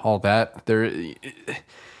 you know, all that.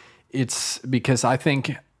 It's because I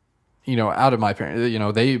think, you know, out of my parents, you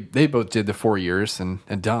know, they both did the 4 years and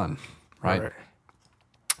done, right?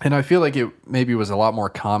 And I feel like it maybe was a lot more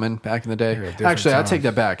common back in the day. Yeah, actually, I time. take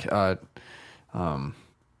that back.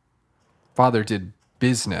 Father did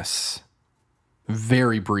business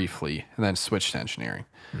very briefly and then switched to engineering.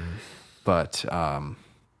 But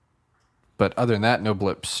other than that, no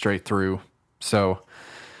blip, straight through. So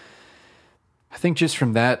I think just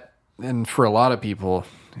from that, and for a lot of people,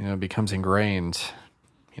 you know, it becomes ingrained.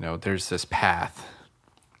 You know, there's this path.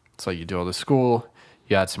 It's like you do all the school,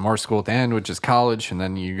 you add some more school at the end, which is college, and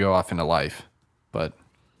then you go off into life. But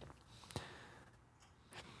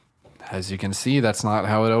as you can see, that's not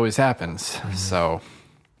how it always happens. So,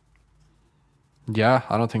 yeah,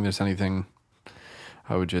 I don't think there's anything.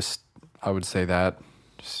 I would say that.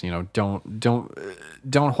 Just, you know,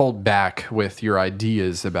 don't hold back with your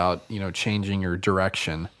ideas about, you know, changing your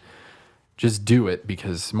direction. Just do it,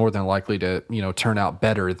 because more than likely to, you know, turn out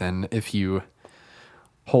better than if you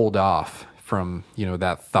hold off from, you know,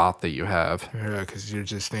 that thought that you have. Yeah, because you're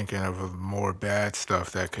just thinking of more bad stuff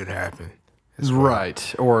that could happen.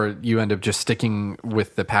 Right. Or you end up just sticking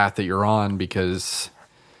with the path that you're on because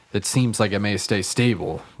it seems like it may stay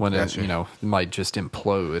stable when it, you know, might just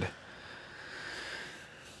implode.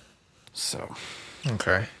 So.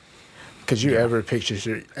 Okay. Could you ever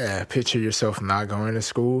picture yourself not going to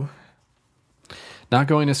school? Not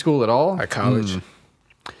going to school at all? Like college?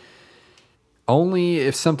 Only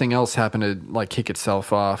if something else happened to, like, kick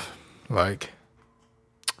itself off. Like,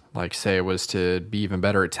 say it was to be even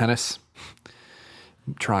better at tennis.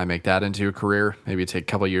 Try and make that into a career. Maybe take a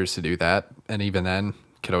couple of years to do that. And even then,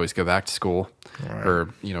 could always go back to school. Right.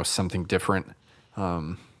 Or, you know, something different.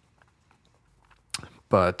 But,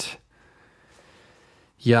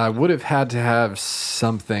 yeah, I would have had to have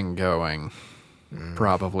something going.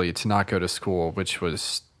 Probably to not go to school, which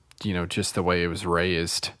was, you know, just the way it was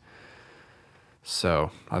raised.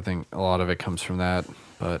 So I think a lot of it comes from that.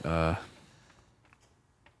 But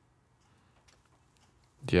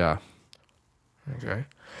yeah. Okay.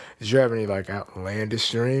 Did you have any, like,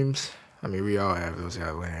 outlandish dreams? I mean, we all have those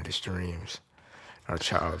outlandish dreams in our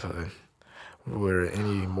childhood. Were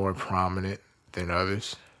any more prominent than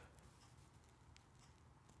others?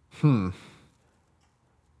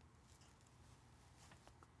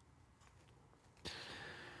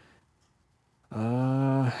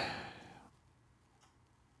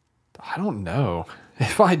 I don't know.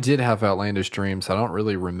 If I did have outlandish dreams, I don't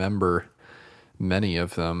really remember many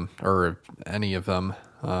of them or any of them.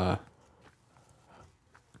 I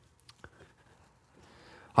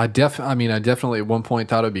definitely at one point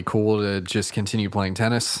thought it'd be cool to just continue playing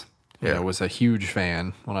tennis. Yeah. You know, was a huge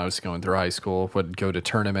fan when I was going through high school. Would go to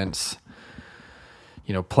tournaments,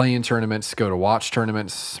 you know, play in tournaments, go to watch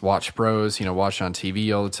tournaments, watch pros, you know, watch on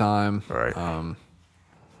TV all the time. Right.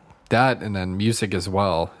 That, and then music as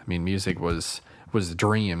well. I mean, music was the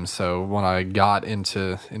dream. So when I got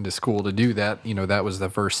into school to do that, you know, that was the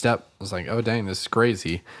first step. I was like, oh dang, this is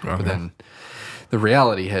crazy. But then the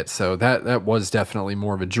reality hit. So that was definitely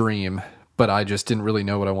more of a dream, but I just didn't really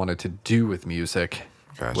know what I wanted to do with music.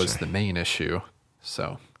 Gotcha. Was the main issue.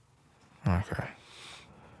 So. Okay.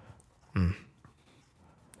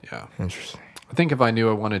 Yeah. Interesting. I think if I knew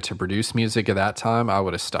I wanted to produce music at that time, I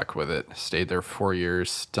would have stuck with it. Stayed there 4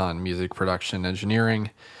 years, done music production engineering,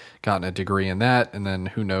 gotten a degree in that, and then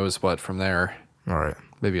who knows what from there. All right.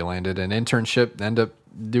 Maybe I landed an internship, end up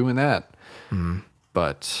doing that.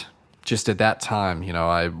 But just at that time,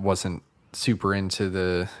 I wasn't super into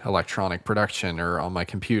the electronic production or on my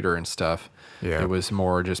computer and stuff. Yeah. It was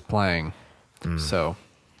more just playing. So,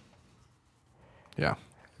 yeah.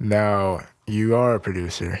 Now, you are a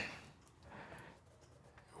producer.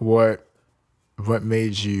 What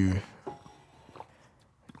made you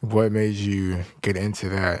get into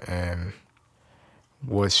that, and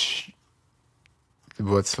what's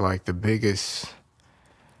like the biggest?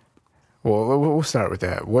 Well, we'll start with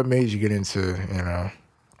that. What made you get into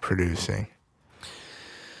producing?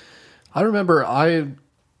 I remember I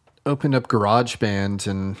opened up GarageBand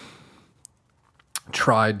and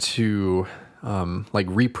tried to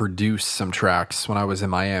reproduce some tracks when I was in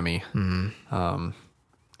Miami.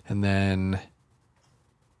 And then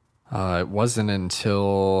it wasn't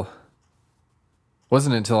until I was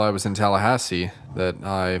in Tallahassee that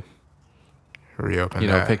I Reopened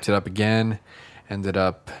that. picked it up again. Ended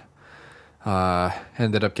up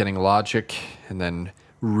getting Logic, and then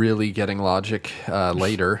really getting Logic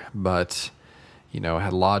later. But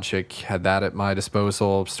had Logic, had that at my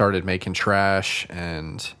disposal. Started making trash,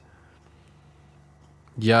 and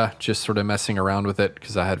yeah, just sort of messing around with it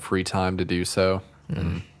because I had free time to do so.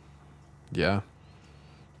 And yeah.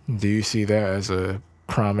 Do you see that as a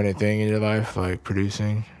prominent thing in your life, like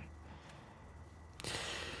producing?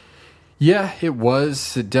 Yeah, it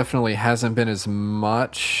was. It definitely hasn't been as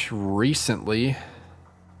much recently,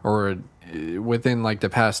 or within like the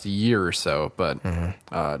past year or so, but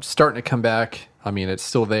starting to come back. I mean, it's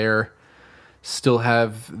still there. Still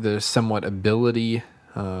have the somewhat ability,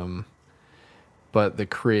 but the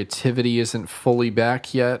creativity isn't fully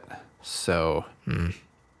back yet. So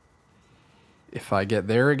if I get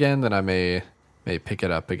there again, then I may pick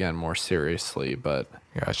it up again more seriously. But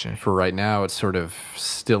Gotcha. for right now, it's sort of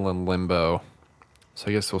still in limbo. So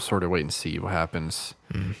I guess we'll sort of wait and see what happens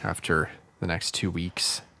after the next 2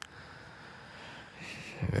 weeks.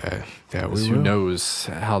 Who knows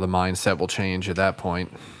how the mindset will change at that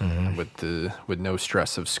point with no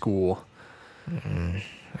stress of school.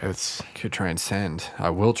 Could transcend.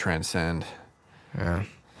 I will transcend. Yeah.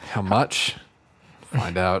 How much?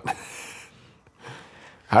 Find out.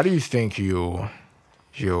 How do you think you'll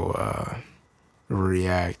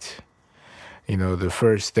react? The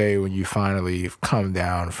first day when you finally come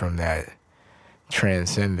down from that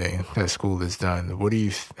transcending that school is done.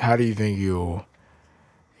 How do you think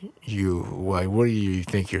what do you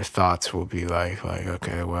think your thoughts will be like? Like,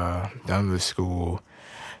 okay, well, done with school.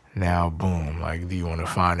 Now, boom. Like, do you want to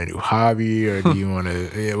find a new hobby, or do you want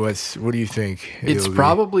to? What do you think? It's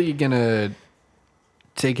probably gonna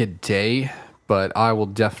take a day, but I will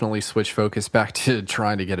definitely switch focus back to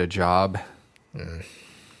trying to get a job.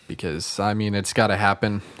 Because I mean, it's got to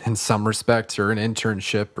happen in some respects, or an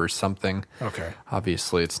internship or something. Okay.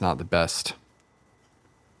 Obviously, it's not the best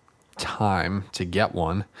time to get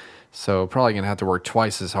one, so probably gonna have to work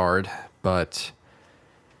twice as hard, but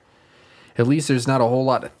at least there's not a whole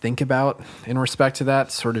lot to think about in respect to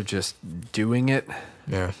that, sort of just doing it.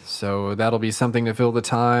 Yeah. So that'll be something to fill the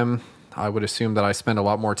time. I would assume that I spend a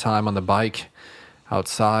lot more time on the bike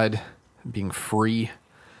outside, being free,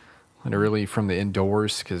 literally from the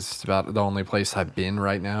indoors, because it's about the only place I've been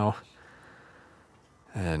right now.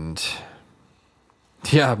 And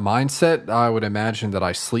yeah, mindset, I would imagine that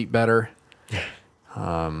I sleep better.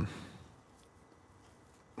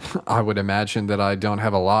 I would imagine that I don't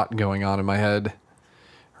have a lot going on in my head,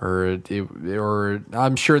 or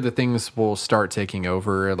I'm sure that things will start taking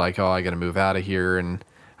over, like, oh, I got to move out of here and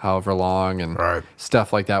however long, and Right.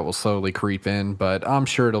 stuff like that will slowly creep in. But I'm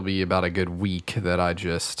sure it'll be about a good week that I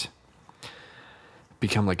just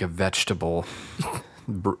become like a vegetable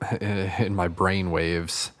in my brain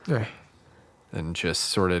waves. Yeah. And just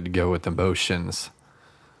sort of go with the motions.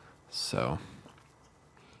 So.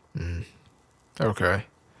 Okay.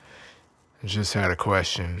 I just had a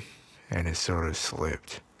question, and it sort of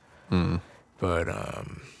slipped. But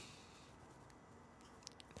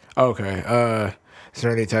okay. Is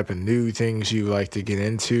there any type of new things you like to get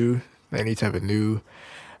into? Any type of new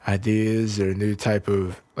ideas, or new type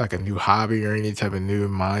of like a new hobby, or any type of new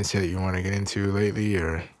mindset you want to get into lately,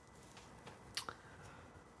 or?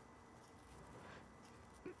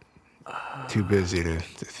 Too busy to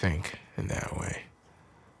think in that way.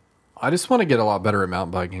 I just want to get a lot better at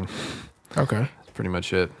mountain biking. Okay. That's pretty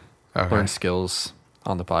much it. Okay. Learn skills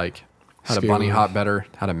on the bike. How to bunny hop better.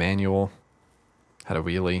 How to manual. How to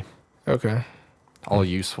wheelie. Okay. all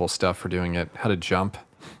useful stuff for doing it. How to jump.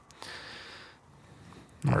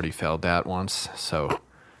 Already failed that once, so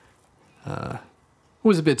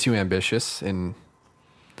was a bit too ambitious. And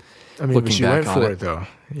I mean, looking but you back went on for it, it though.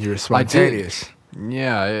 You were I did. spontaneous.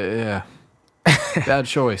 Yeah. Bad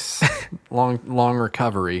choice. Long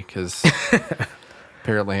recovery because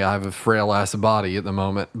apparently I have a frail ass body at the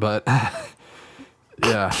moment. But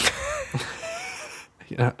yeah,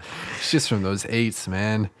 it's just from those 8s,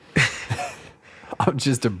 man. I'm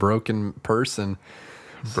just a broken person.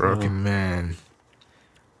 Broken man.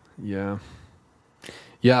 Yeah,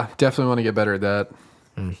 definitely want to get better at that.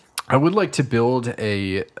 I would like to build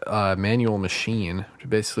a manual machine,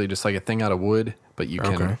 basically just like a thing out of wood, but you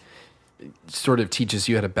can sort of teaches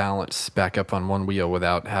you how to balance back up on one wheel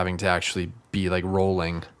without having to actually be like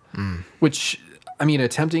rolling. Which, I mean,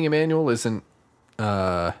 attempting a manual isn't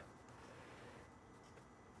it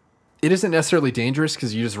isn't necessarily dangerous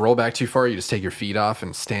because you just roll back too far, you just take your feet off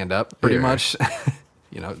and stand up pretty much.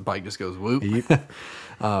 The bike just goes whoop. Yep.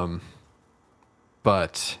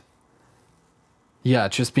 But yeah,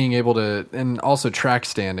 just being able to, and also track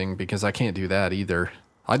standing, because I can't do that either.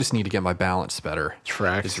 I just need to get my balance better.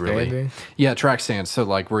 Track is standing? Yeah, track stand. So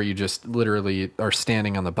like where you just literally are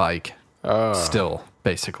standing on the bike still,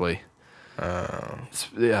 basically.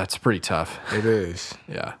 It's pretty tough. It is.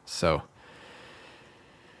 Yeah. So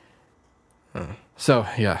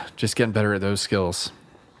yeah, just getting better at those skills.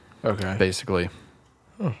 Okay. Basically.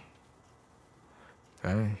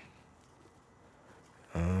 Dang.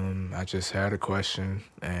 I just had a question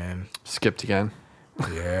and Skipped again.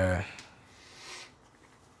 yeah.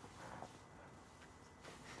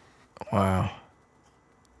 Wow.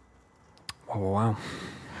 Wow.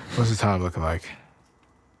 What's the time looking like?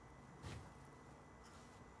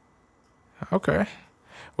 Okay.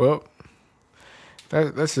 Well,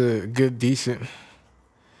 that's a good, decent.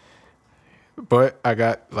 But I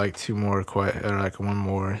got like one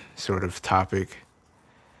more sort of topic.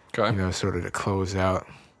 Okay. Sort of to close out.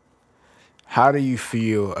 How do you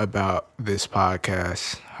feel about this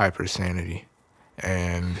podcast, Hypersanity?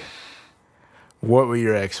 And what were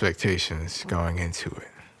your expectations going into it?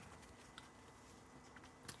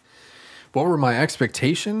 What were my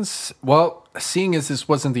expectations? Well, seeing as this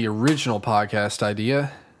wasn't the original podcast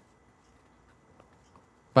idea,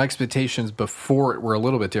 my expectations before it were a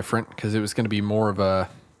little bit different because it was going to be more of a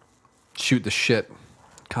shoot the shit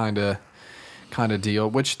kind of deal,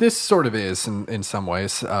 which this sort of is in some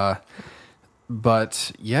ways.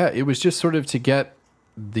 But yeah, it was just sort of to get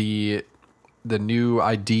the new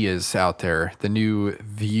ideas out there, the new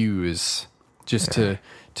views, just to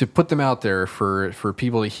put them out there for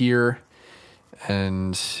people to hear.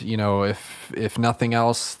 And, if nothing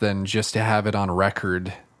else, then just to have it on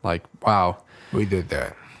record, like, wow. We did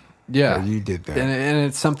that. Yeah. You did that. And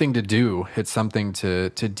it's something to do. It's something to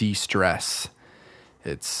de-stress.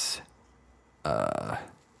 It's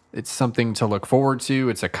something to look forward to.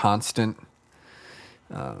 It's a constant.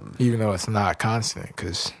 Even though it's not constant,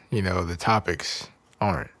 because, the topics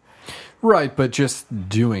aren't. Right, but just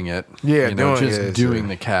doing it. Yeah, doing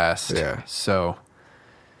the cast. Yeah. So,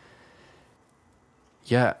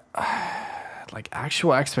 yeah, like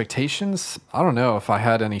actual expectations, I don't know if I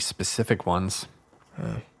had any specific ones.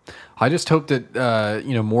 I just hope that,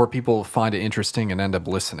 more people find it interesting and end up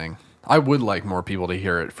listening. I would like more people to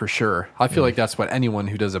hear it for sure. I feel like that's what anyone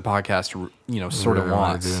who does a podcast, sort of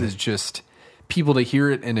wants is just people to hear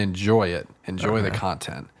it and enjoy the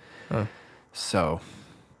content. So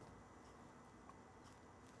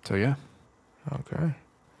yeah. Okay.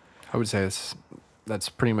 I would say that's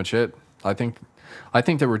pretty much it. I think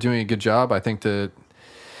that we're doing a good job. I think that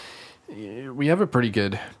we have a pretty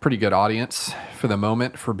good audience for the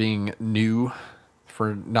moment, for being new,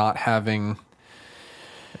 for not having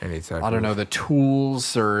the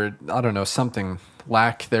tools or something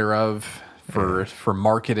lack thereof for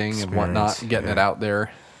marketing and whatnot, getting it out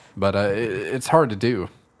there. But it's hard to do.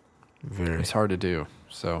 Very. It's hard to do.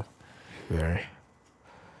 So very.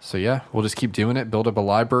 So yeah, we'll just keep doing it, build up a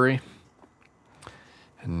library.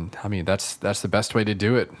 And I mean, that's the best way to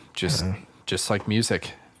do it. Just like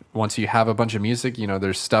music. Once you have a bunch of music,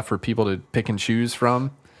 there's stuff for people to pick and choose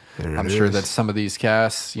from. I'm sure that some of these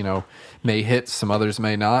casts, may hit, some others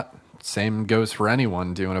may not. Same goes for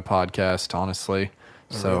anyone doing a podcast, honestly.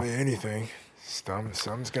 So really anything.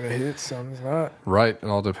 Some's gonna hit, some's not. Right. It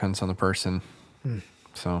all depends on the person.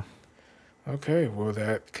 So. Okay. Well,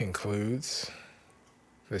 that concludes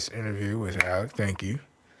this interview with Alec. Thank you.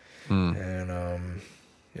 And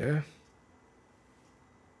yeah.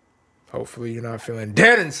 Hopefully you're not feeling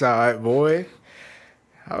dead inside, boy.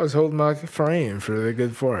 I was holding my frame for the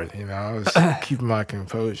good part. You know, I was keeping my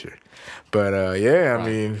composure. But yeah, I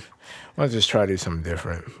mean, I'll just try to do something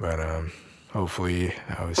different. But hopefully,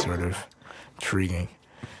 that was sort of intriguing.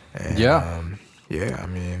 And, Yeah. yeah, I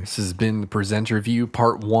mean, This has been the Presenter Review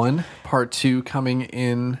Part 1. Part 2 coming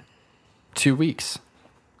in 2 weeks.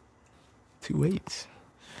 2 weeks.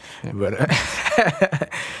 Yeah. But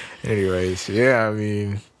anyways, yeah, I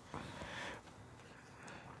mean,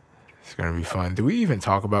 it's gonna be fun. Do we even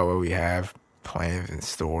talk about what we have planned in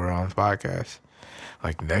store on the podcast?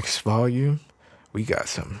 Like next volume, we got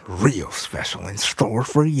some real special in store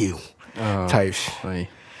for you. Types. Funny.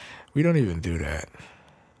 We don't even do that.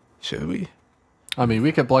 Should we? I mean,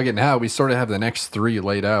 we could plug it now. We sort of have the next 3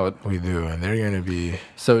 laid out. We do, and they're gonna be.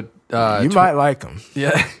 So You might like them.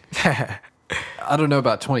 yeah. I don't know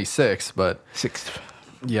about 26, but 6.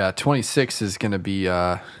 yeah, 26 is going to be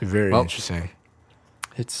Very well, interesting.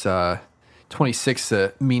 it's 26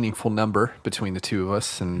 a meaningful number between the two of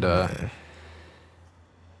us, and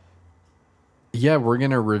yeah, we're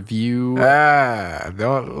going to review.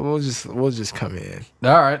 We'll just come in.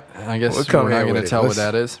 All right, I guess We'll come we're not in going to with it. tell what Let's-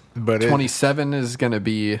 that is. but 27 is going to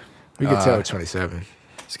be We can tell 27.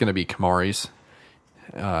 it's going to be Kamari's.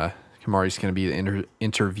 Kamari's going to be the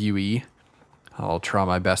interviewee. I'll try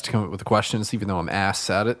my best to come up with the questions, even though I'm ass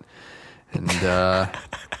at it. And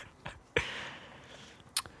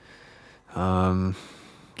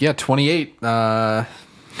yeah, 28. It's gonna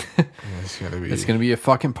be. It's going to be a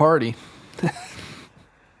fucking party.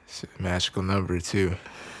 It's a magical number too.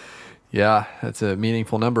 Yeah, that's a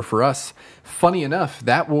meaningful number for us. Funny enough,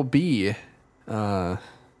 that will be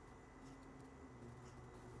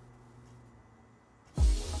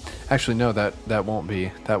actually no, that won't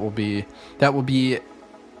be. That will be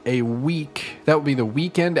a week. That will be the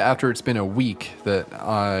weekend after it's been a week that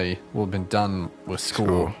I will have been done with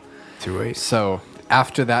school. 2-8. So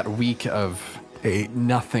after that week of 8.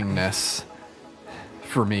 nothingness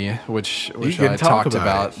for me, which can I talk talked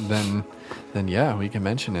about about, then yeah, we can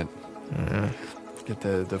mention it. Get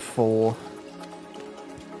the full.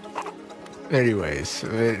 Anyways,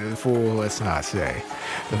 the full. Let's not say.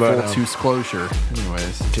 Full disclosure.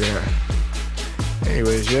 Anyways, Yeah.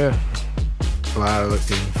 Anyways, yeah. A lot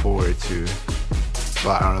looking forward to.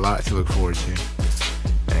 A lot to look forward to.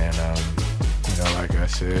 And you know, like I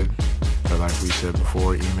said, or like we said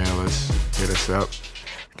before, email us, hit us up.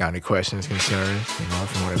 Got any questions, concerns? You know,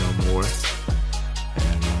 if you want to know more.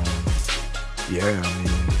 And yeah, I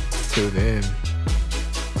mean, till then,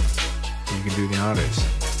 you can do the honors.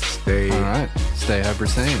 all right. Stay hyper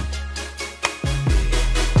sane.